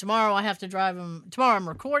 And tomorrow I have to drive him. Tomorrow I'm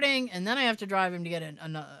recording, and then I have to drive him to get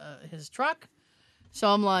his truck. So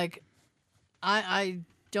I'm like, I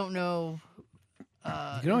don't know. You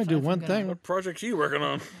can only do one thing. What project are you working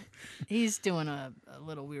on? He's doing a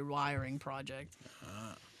little weird wiring project.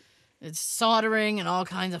 It's soldering and all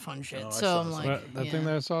kinds of fun shit. Oh, I So saw I'm some. like, That thing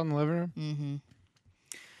that I saw in the living room? Mm-hmm.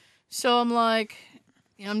 So I'm like,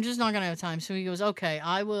 I'm just not gonna have time. So he goes, okay,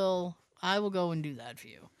 I will go and do that for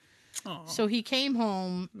you. Oh. So he came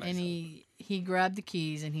home Nice and he grabbed the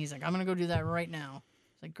keys and he's like, I'm gonna go do that right now.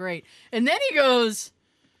 It's like, great. And then he goes,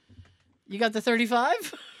 you got the 35?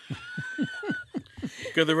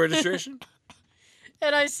 Got the registration?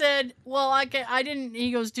 And I said, well, I didn't.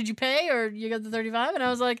 He goes, did you pay or you got the 35? And I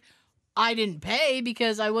was like, I didn't pay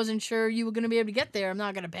because I wasn't sure you were going to be able to get there. I'm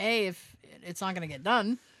not going to pay if it's not going to get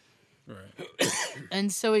done. Right.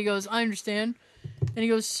 And so he goes, I understand. And he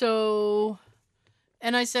goes, so...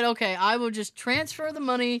 And I said, okay, I will just transfer the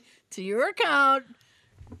money to your account.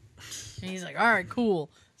 And he's like, all right, cool.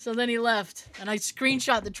 So then he left, and I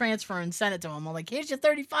screenshot the transfer and sent it to him. I'm like, here's your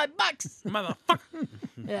 $35. Motherfucker.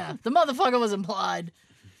 Yeah, the motherfucker was implied.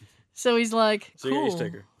 So he's like, So you got cool. your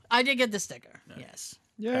sticker. I did get the sticker, yes.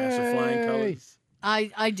 Pass the flying Yay. colors.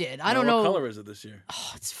 I did. I Now, don't know. What color is it this year?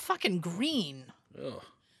 Oh, it's fucking green. Ugh.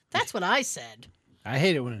 That's what I said. I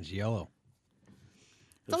hate it when it's yellow.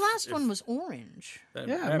 The last one was orange. That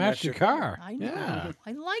Yeah, match your car. I know. Yeah.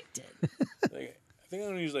 I liked it. I think I'm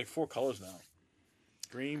going to use like 4 colors now.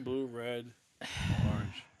 Green, blue, red,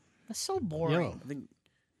 orange. That's so boring. Yellow. I think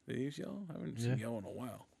they use yellow. I haven't seen yellow in a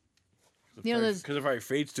while. You know, there's- Because it probably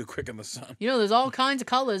fades too quick in the sun. You know, there's all kinds of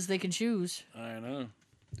colors they can choose. I know.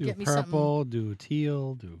 Do Get me purple, do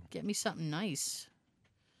teal, do... Get me something nice.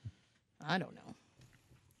 I don't know.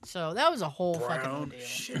 So that was a whole fucking Brown. ordeal.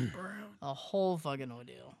 Shit, brown. A whole fucking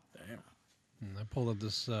ordeal. Damn. And I pulled up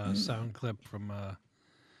this sound clip from a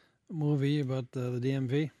movie about the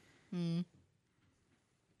DMV. Hmm.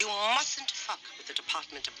 You mustn't fuck with the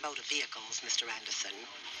Department of Motor Vehicles, Mr. Anderson.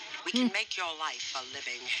 We can make your life a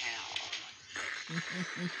living hell.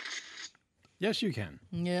 Yes, you can.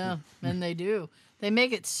 Yeah, and they do. They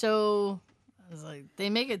make it so. I was like, they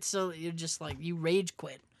make it so that you're just like you rage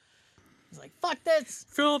quit. It's like fuck this.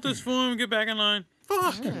 Fill out this form. Get back in line.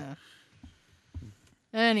 Fuck. Yeah.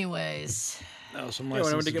 Anyways, That was from Yeah, when I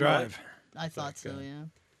License went to to get my- Drive. I thought so.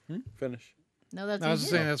 Yeah. Finish. No, that's. I was a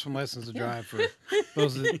just saying deal. that's from License to Drive for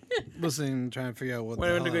those that listening, trying to figure out what When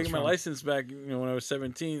I the went to hell go that's get my from. license back, when I was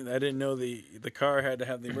 17, I didn't know the car had to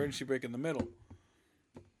have the emergency brake in the middle.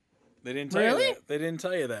 They didn't tell Really? you that. They didn't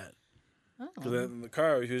tell you that. Oh. Because the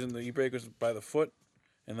car I was using, the e-brake was by the foot,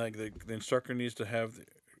 and like the instructor needs to have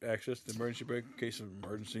the access to the emergency brake in case of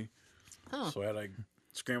emergency. Huh. So I had to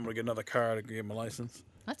scramble to get another car to get my license.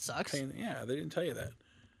 That sucks. Yeah, they didn't tell you that.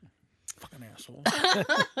 Fucking asshole.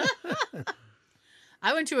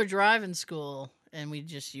 I went to a driving school and we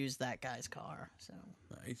just used that guy's car. So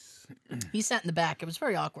Nice. he sat in the back. It was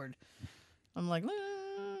very awkward. I'm like,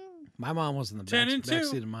 My mom was in the 10 back, and back 2.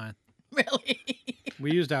 seat of mine. really?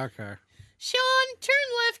 We used our car. Sean, turn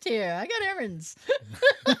left here. I got errands.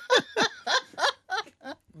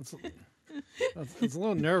 It's a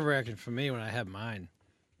little nerve wracking for me when I had mine.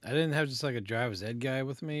 I didn't have just like a driver's ed guy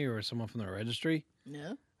with me or someone from the registry.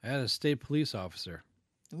 No. I had a state police officer.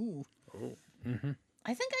 Ooh. Oh. Mm-hmm.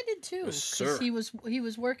 I think I did too. Yes, 'cause sir. he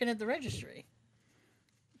was working at the registry.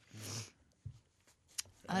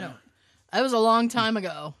 I don't. That was a long time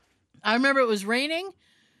ago. I remember it was raining.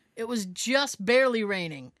 It was just barely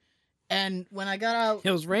raining, and when I got out,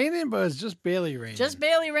 It was raining, but it's just barely raining. just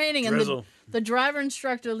barely raining, and Drizzle. the driver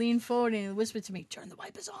instructor leaned forward and whispered to me, "Turn the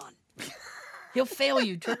wipers on. He'll fail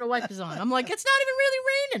you. Turn the wipers on." I'm like, "It's not even really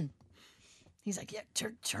raining." He's like, "Yeah,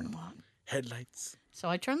 turn them on." Headlights. So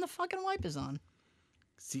I turned the fucking wipers on.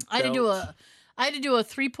 Seat I had to belt. do a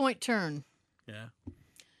 3-point turn. Yeah. Do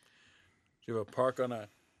you have a park on a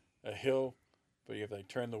hill, but you have to like,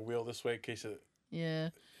 turn the wheel this way in case it. Yeah.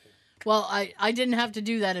 Well, I didn't have to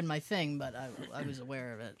do that in my thing, but I was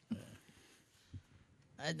aware of it.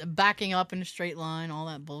 Backing up in a straight line, all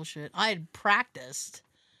that bullshit. I had practiced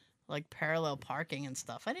like parallel parking and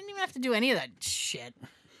stuff. I didn't even have to do any of that shit.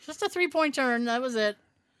 Just a 3-point turn. That was it.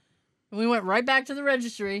 And we went right back to the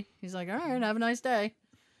registry. He's like, "All right, have a nice day."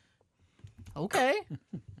 Okay.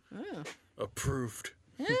 Yeah. Approved.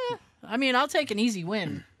 Yeah. I mean, I'll take an easy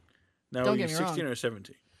win. Now, Don't were you get me wrong. 16 or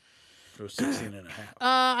 17? It was 16 and a half.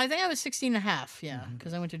 I think I was 16 and a half, yeah,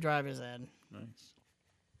 because I went to driver's ed. Nice.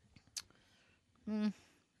 You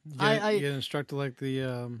get instructed like the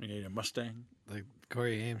You need a Mustang. like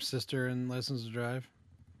Corey Ames' sister in License to Drive.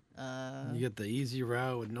 You get the easy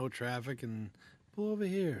route with no traffic and pull over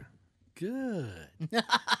here. Good.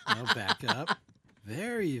 Now back up.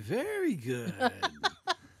 Very, very good.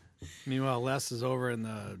 Meanwhile, Les is over in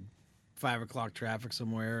the 5 o'clock traffic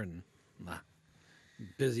somewhere and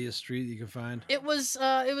busiest street you can find. It was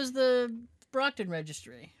the Brockton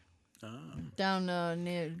Registry Oh. down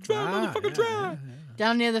near Motherfucker, drive.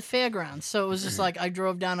 down near the fairgrounds. So it was just like I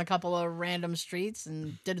drove down a couple of random streets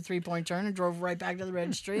and did a 3-point turn and drove right back to the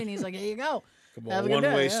registry. And he's like, "Here you go." Couple Have a of good day,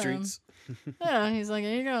 one-way yeah. streets. Yeah, he's like,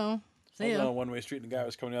 "Here you go." I See was on a ya. one-way street and the guy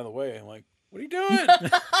was coming the other way. I'm like, "What are you doing?"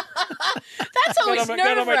 That's always always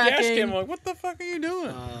got on my dash nerve-wracking. cam. I'm like, what the fuck are you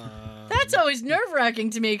doing? That's always nerve-wracking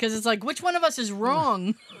to me because it's like, which one of us is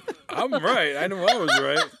wrong? I'm right. I know I was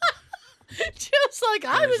right. Just like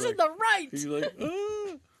I was in like- the right. He's like,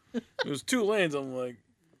 there's 2 lanes. I'm like,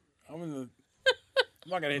 I'm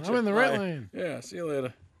not gonna hit you. I'm in the right Bye. lane. Yeah, see you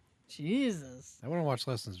later. Jesus. I want to watch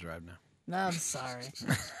Lessons Drive now. No, I'm sorry.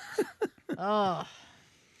 Oh,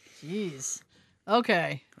 jeez.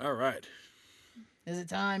 Okay, All right, is it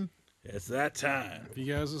time? it's that time. If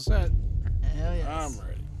you guys are set. Hell yes. I'm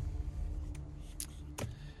ready.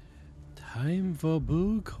 Time for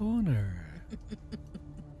Boo Corner. The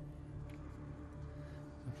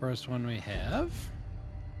first one we have,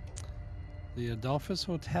 the Adolphus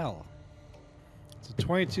Hotel. It's a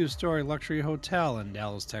 22-story luxury hotel in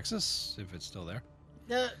Dallas, Texas, if it's still there.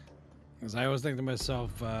 Because I always think to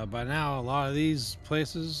myself, by now, a lot of these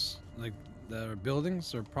places, like that are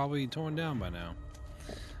buildings, are probably torn down by now.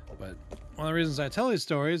 But one of the reasons I tell these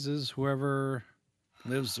stories is whoever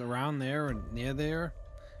lives around there or near there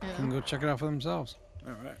can go check it out for themselves.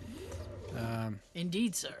 All right.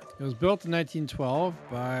 Indeed, sir. It was built in 1912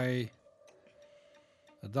 by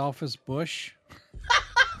Adolphus Bush.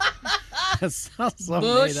 That sounds so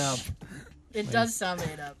Bush. made up. It does sound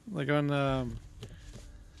made up. Like on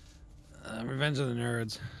Revenge of the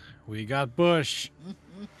Nerds. We got Bush.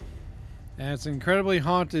 And it's incredibly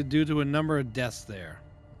haunted due to a number of deaths there.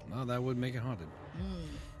 Well, that would make it haunted.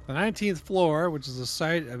 The 19th floor, which is the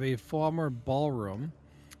site of a former ballroom,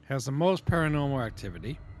 has the most paranormal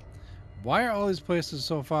activity. Why are all these places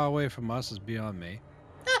so far away from us is beyond me.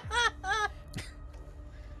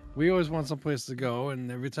 We always want some place to go,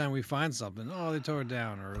 and every time we find something, oh, they tore it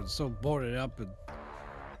down, or it's so boarded up, and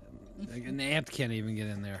like, an ant can't even get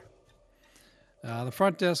in there. The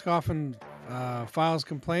front desk often files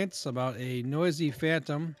complaints about a noisy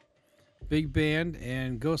phantom, big band,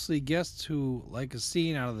 and ghostly guests who, like a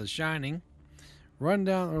scene out of The Shining, run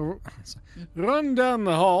down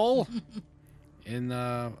the hall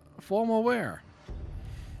in formal wear.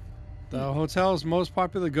 The hotel's most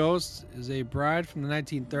popular ghost is a bride from the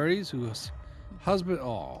 1930s whose husband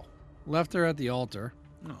left her at the altar.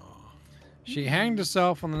 She hanged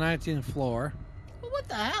herself on the 19th floor. Well, what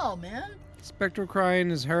the hell, man? Spectral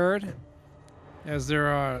crying is heard as there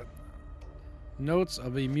are notes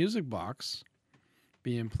of a music box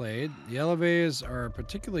being played. The elevators are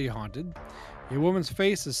particularly haunted. A woman's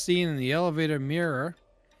face is seen in the elevator mirror,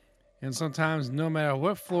 and sometimes, no matter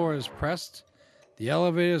what floor is pressed, the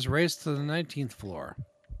elevators race to the 19th floor.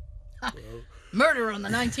 Murder on the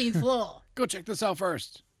 19th floor. Go check this out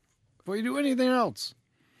first before you do anything else.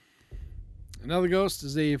 Another ghost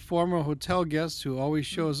is a former hotel guest who always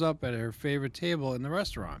shows up at her favorite table in the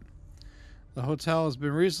restaurant. The hotel has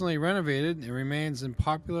been recently renovated and remains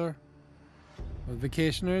popular with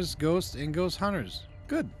vacationers, ghosts, and ghost hunters.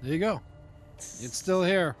 Good, there you go. It's still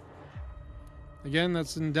here. Again,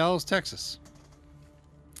 that's in Dallas, Texas.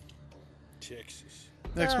 Texas.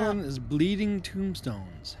 Next one is bleeding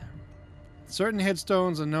tombstones. Certain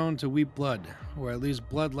headstones are known to weep blood, or at least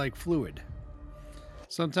blood-like fluid.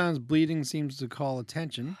 Sometimes bleeding seems to call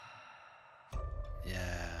attention.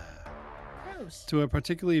 Gross. To a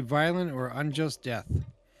particularly violent or unjust death.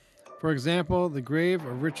 For example, the grave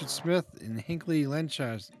of Richard Smith in Hinckley,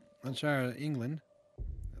 Lancashire, England.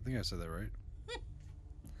 I think I said that right.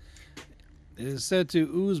 It is said to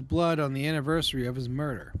ooze blood on the anniversary of his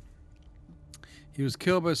murder. He was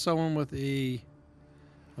killed by someone with a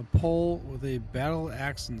pole with a battle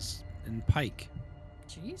axe and pike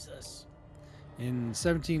Jesus. in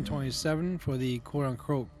 1727 for the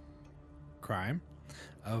quote-unquote crime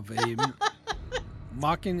of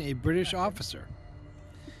mocking a British officer.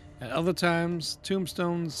 At other times,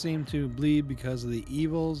 tombstones seem to bleed because of the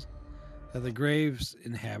evils that the graves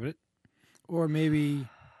inhabit, or maybe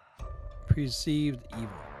perceived evil.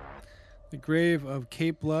 The grave of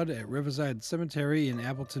Cape Blood at Riverside Cemetery in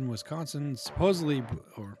Appleton, Wisconsin, supposedly,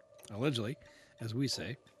 or allegedly, as we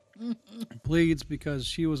say, bleeds because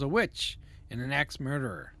she was a witch and an axe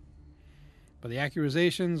murderer. But the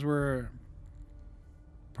accusations were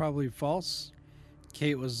probably false.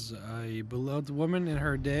 Kate was a beloved woman in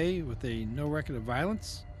her day with no record of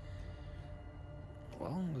violence.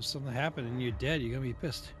 Well, if something happened and you're dead, you're going to be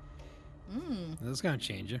pissed. That's going to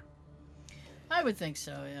change you. I would think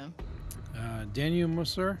so, yeah. Daniel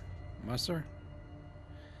Musser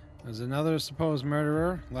is another supposed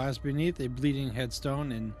murderer, lies beneath a bleeding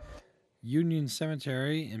headstone in Union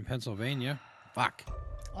Cemetery in Pennsylvania. Fuck.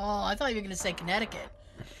 Oh, I thought you were going to say Connecticut.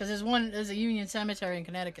 Because there's a Union Cemetery in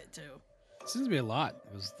Connecticut, too. Seems to be a lot.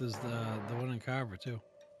 There's the one in Carver, too.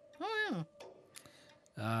 Oh,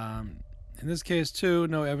 yeah. In this case, too,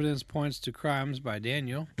 no evidence points to crimes by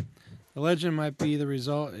Daniel. The legend might be the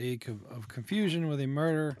result of confusion with a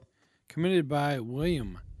murder committed by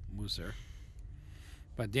William Mooser.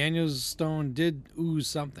 But Daniel's stone did ooze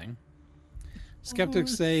something.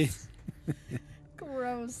 Skeptics say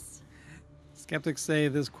Gross. Skeptics say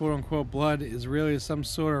this quote-unquote blood is really some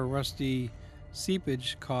sort of rusty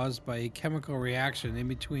seepage caused by a chemical reaction in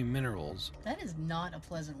between minerals, That is not a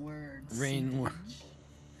pleasant word. Rainwater. Seepage.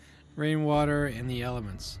 rainwater, and the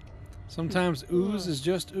elements. Sometimes ooze is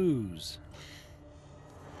just ooze.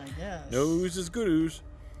 I guess. No ooze is good ooze.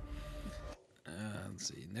 Let's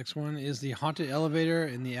see. Next one is the haunted elevator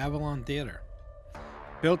in the Avalon Theater.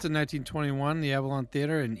 Built in 1921, the Avalon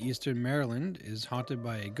Theater in eastern Maryland is haunted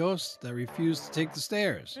by a ghost that refused to take the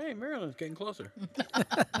stairs. Hey, Maryland's getting closer.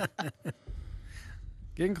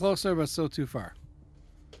 Getting closer, but still too far.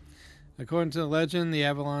 According to the legend, the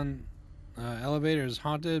Avalon elevator is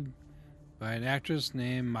haunted by an actress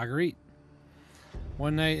named Marguerite.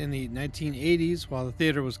 One night in the 1980s, while the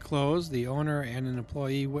theater was closed, the owner and an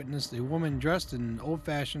employee witnessed a woman dressed in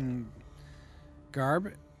old-fashioned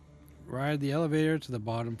garb ride the elevator to the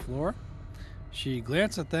bottom floor. She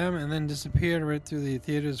glanced at them and then disappeared right through the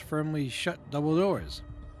theater's firmly shut double doors.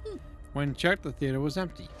 When checked, the theater was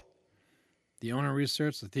empty. The owner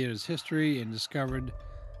researched the theater's history and discovered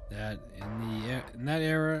that in that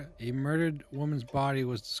era, a murdered woman's body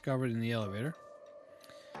was discovered in the elevator.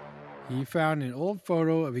 He found an old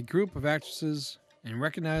photo of a group of actresses and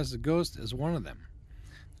recognized the ghost as one of them.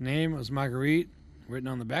 The name was Marguerite, written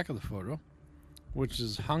on the back of the photo, which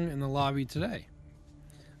is hung in the lobby today.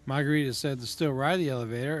 Marguerite is said to still ride the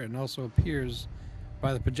elevator and also appears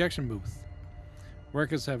by the projection booth.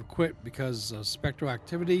 Workers have quit because of spectral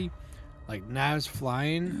activity, like knives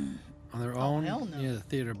flying on their own hell no. near the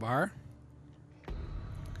theater bar.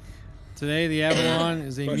 Today, the Avalon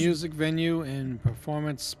is a music venue and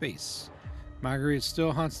performance space. Marguerite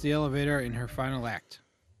still haunts the elevator in her final act.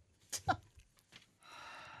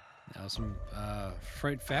 Now some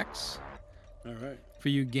fright facts. All right. For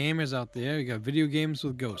you gamers out there, you got video games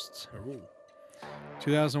with ghosts.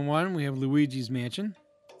 2001, we have Luigi's Mansion.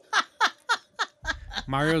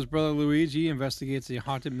 Mario's brother Luigi investigates a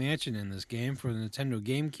haunted mansion in this game for the Nintendo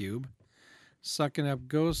GameCube, sucking up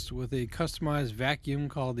ghosts with a customized vacuum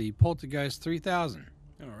called the Poltergeist 3000.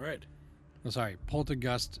 All right. Oh, sorry,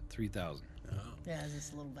 Poltergust 3000. Yeah, it's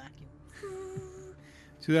just a little vacuum.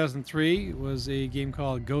 2003 was a game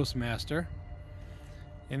called Ghost Master.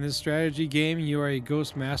 In this strategy game, you are a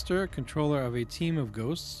Ghost Master, controller of a team of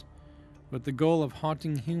ghosts, with the goal of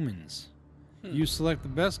haunting humans. You select the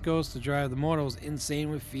best ghost to drive the mortals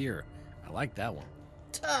insane with fear. I like that one.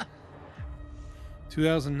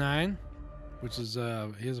 2009, which is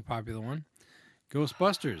here's a popular one,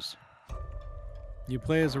 Ghostbusters. You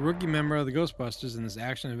play as a rookie member of the Ghostbusters in this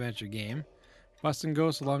action-adventure game, busting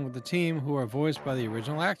ghosts along with the team who are voiced by the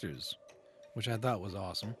original actors, which I thought was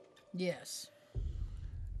awesome. Yes.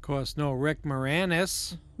 Of course, no Rick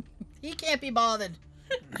Moranis. He can't be bothered.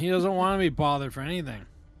 He doesn't want to be bothered for anything.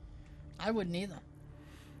 I wouldn't either.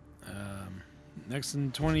 Next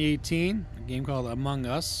in 2018, a game called Among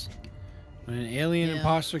Us. When an alien Yeah.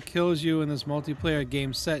 imposter kills you in this multiplayer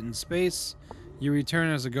game set in space, you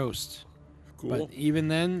return as a ghost. Cool. But even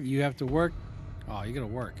then, you have to work. Oh, you gotta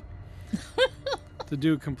work. To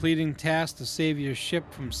do completing tasks to save your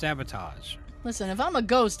ship from sabotage. Listen, if I'm a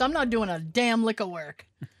ghost, I'm not doing a damn lick of work.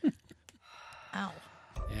 Ow.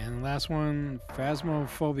 And the last one,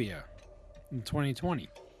 Phasmophobia, in 2020.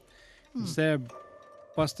 Instead of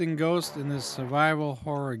busting ghosts in this survival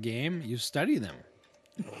horror game, you study them.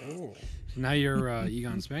 Oh. Now you're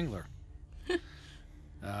Egon Spengler.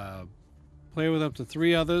 Play with up to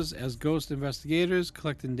 3 others as ghost investigators,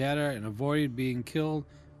 collecting data and avoid being killed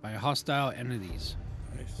by hostile entities.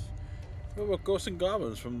 Nice. What about Ghosts and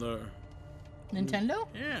Goblins from the... Nintendo?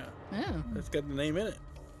 Yeah. Yeah. It's got the name in it.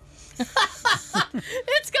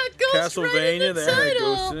 It's got ghosts right Castlevania, in the that had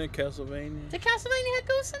title. ghosts in it. Castlevania. Did Castlevania have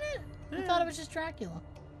ghosts in it? I thought it was just Dracula.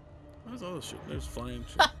 There's other shit. There's flying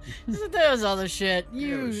shit. There's other shit.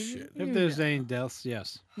 Yeah, shit. If there's any deaths,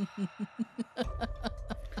 yes. All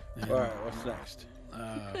right, what's next?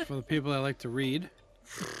 For the people that like to read,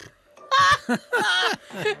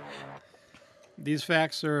 these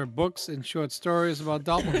facts are books and short stories about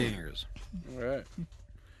doppelgangers. All right.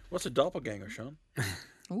 What's a doppelganger, Sean?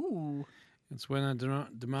 Ooh. It's when a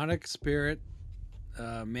demonic spirit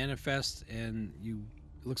manifests and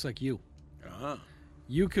it looks like you. Ah.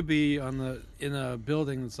 You could be in a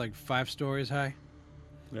building that's like 5 stories high.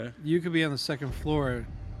 Yeah. You could be on the 2nd floor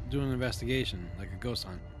doing an investigation, like a ghost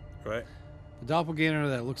hunt. Right. The doppelganger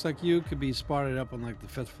that looks like you could be spotted up on like the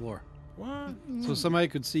 5th floor. What? So somebody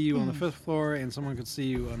could see you on the 5th floor, and someone could see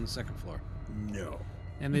you on the 2nd floor. No.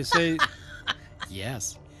 And they say,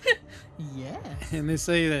 yes. Yeah. And they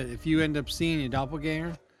say that if you end up seeing your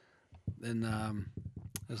doppelganger, then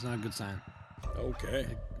that's not a good sign. Okay.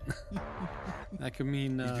 That could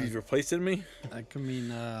mean You've replaced me?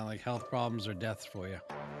 like health problems or deaths for you.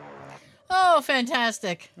 Oh,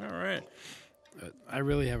 fantastic. All right. But I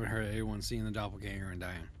really haven't heard of anyone seeing the doppelganger and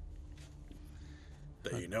dying.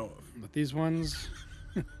 That you know of. But these ones,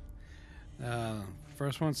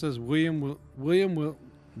 first one says William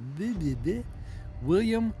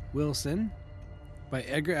Wilson by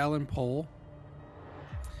Edgar Allan Poe.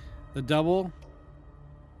 The double,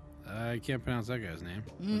 I can't pronounce that guy's name.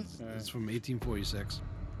 It's from 1846.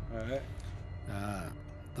 All right.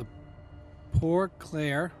 The Poor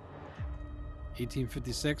Clare,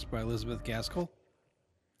 1856 by Elizabeth Gaskell.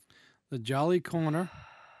 The Jolly Corner,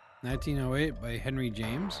 1908 by Henry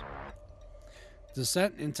James.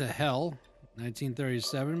 Descent into Hell,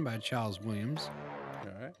 1937 by Charles Williams. All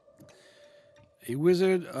right. A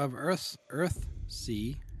Wizard of Earth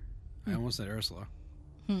Sea. I almost said Ursula.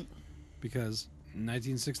 Because in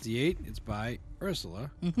 1968, it's by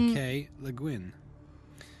Ursula K. Le Guin.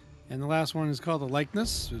 And the last one is called The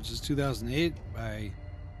Likeness, which is 2008 by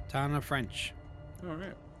Tana French. All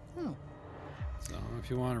right. Oh. So if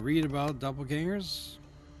you want to read about doppelgangers,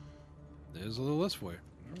 there's a little list for you.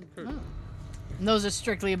 Okay. Oh. And those are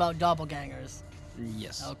strictly about doppelgangers.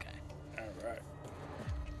 Yes. Okay. All right.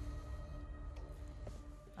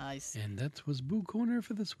 I see. And that was Boo Corner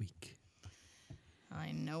for this week.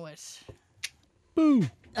 I know it. Boo!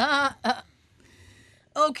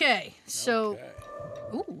 Okay, so... Okay.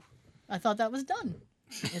 Ooh, I thought that was done.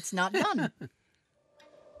 It's not done.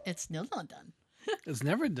 It's still not done. It's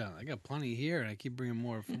never done. I got plenty here, and I keep bringing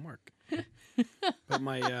more from work. But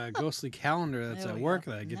my ghostly calendar that's There at we work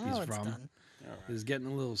go. that I get Now these it's from done. is getting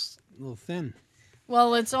a little thin.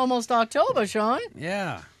 Well, it's almost October, Sean.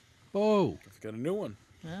 Yeah. Boo! I've got a new one.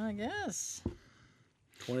 I guess.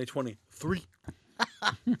 2023.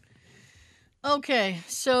 Okay,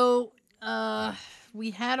 so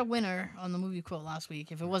we had a winner on the movie quote last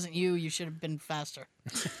week. If it wasn't you, you should have been faster.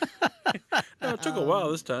 No, it took a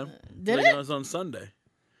while this time. Did Like, it? It was on Sunday.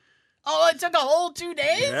 Oh, it took a whole 2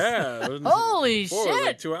 days? Yeah. It was, Holy before, it was like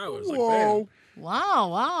shit. 2 hours. Like, Whoa. Wow,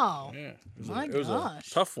 wow. bam. Yeah. My It was gosh.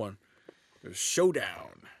 a tough one. It was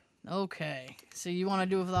showdown. Okay, so you want to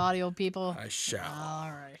do it for the audio people? I shall.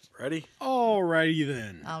 All right, Ready? Alrighty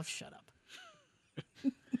then. I'll shut up.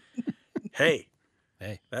 Hey.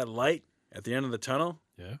 Hey. That light at the end of the tunnel,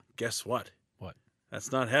 Yeah? guess what? What?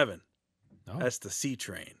 That's not heaven. No? That's the C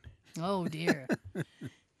train. Oh, dear.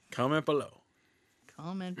 Comment below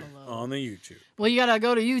Comment below. on the YouTube. Well, you got to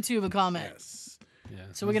go to YouTube and comment. Yes. Yeah.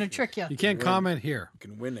 So we're going to trick you. You can't comment here. You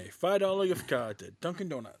can win a $5 gift card to Dunkin'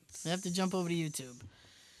 Donuts. You have to jump over to YouTube.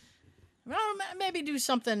 Well, maybe do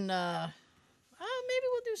something. Maybe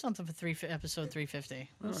we'll do something for episode 350.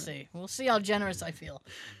 We'll see. We'll see how generous I feel.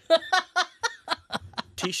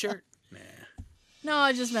 T-shirt? Nah. No,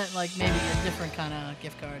 I just meant like maybe a different kind of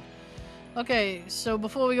gift card. Okay, so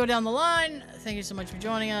before we go down the line, thank you so much for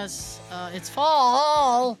joining us. It's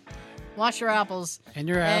fall. Wash your apples. And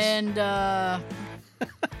your ass. And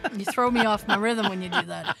you throw me off my rhythm when you do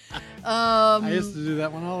that. I used to do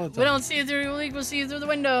that one all the time. We don't see you through the week. We'll see you through the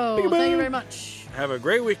window. Peekaboo. Thank you very much. Have a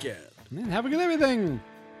great weekend. And have a good everything.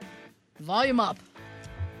 Volume up.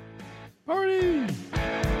 Party!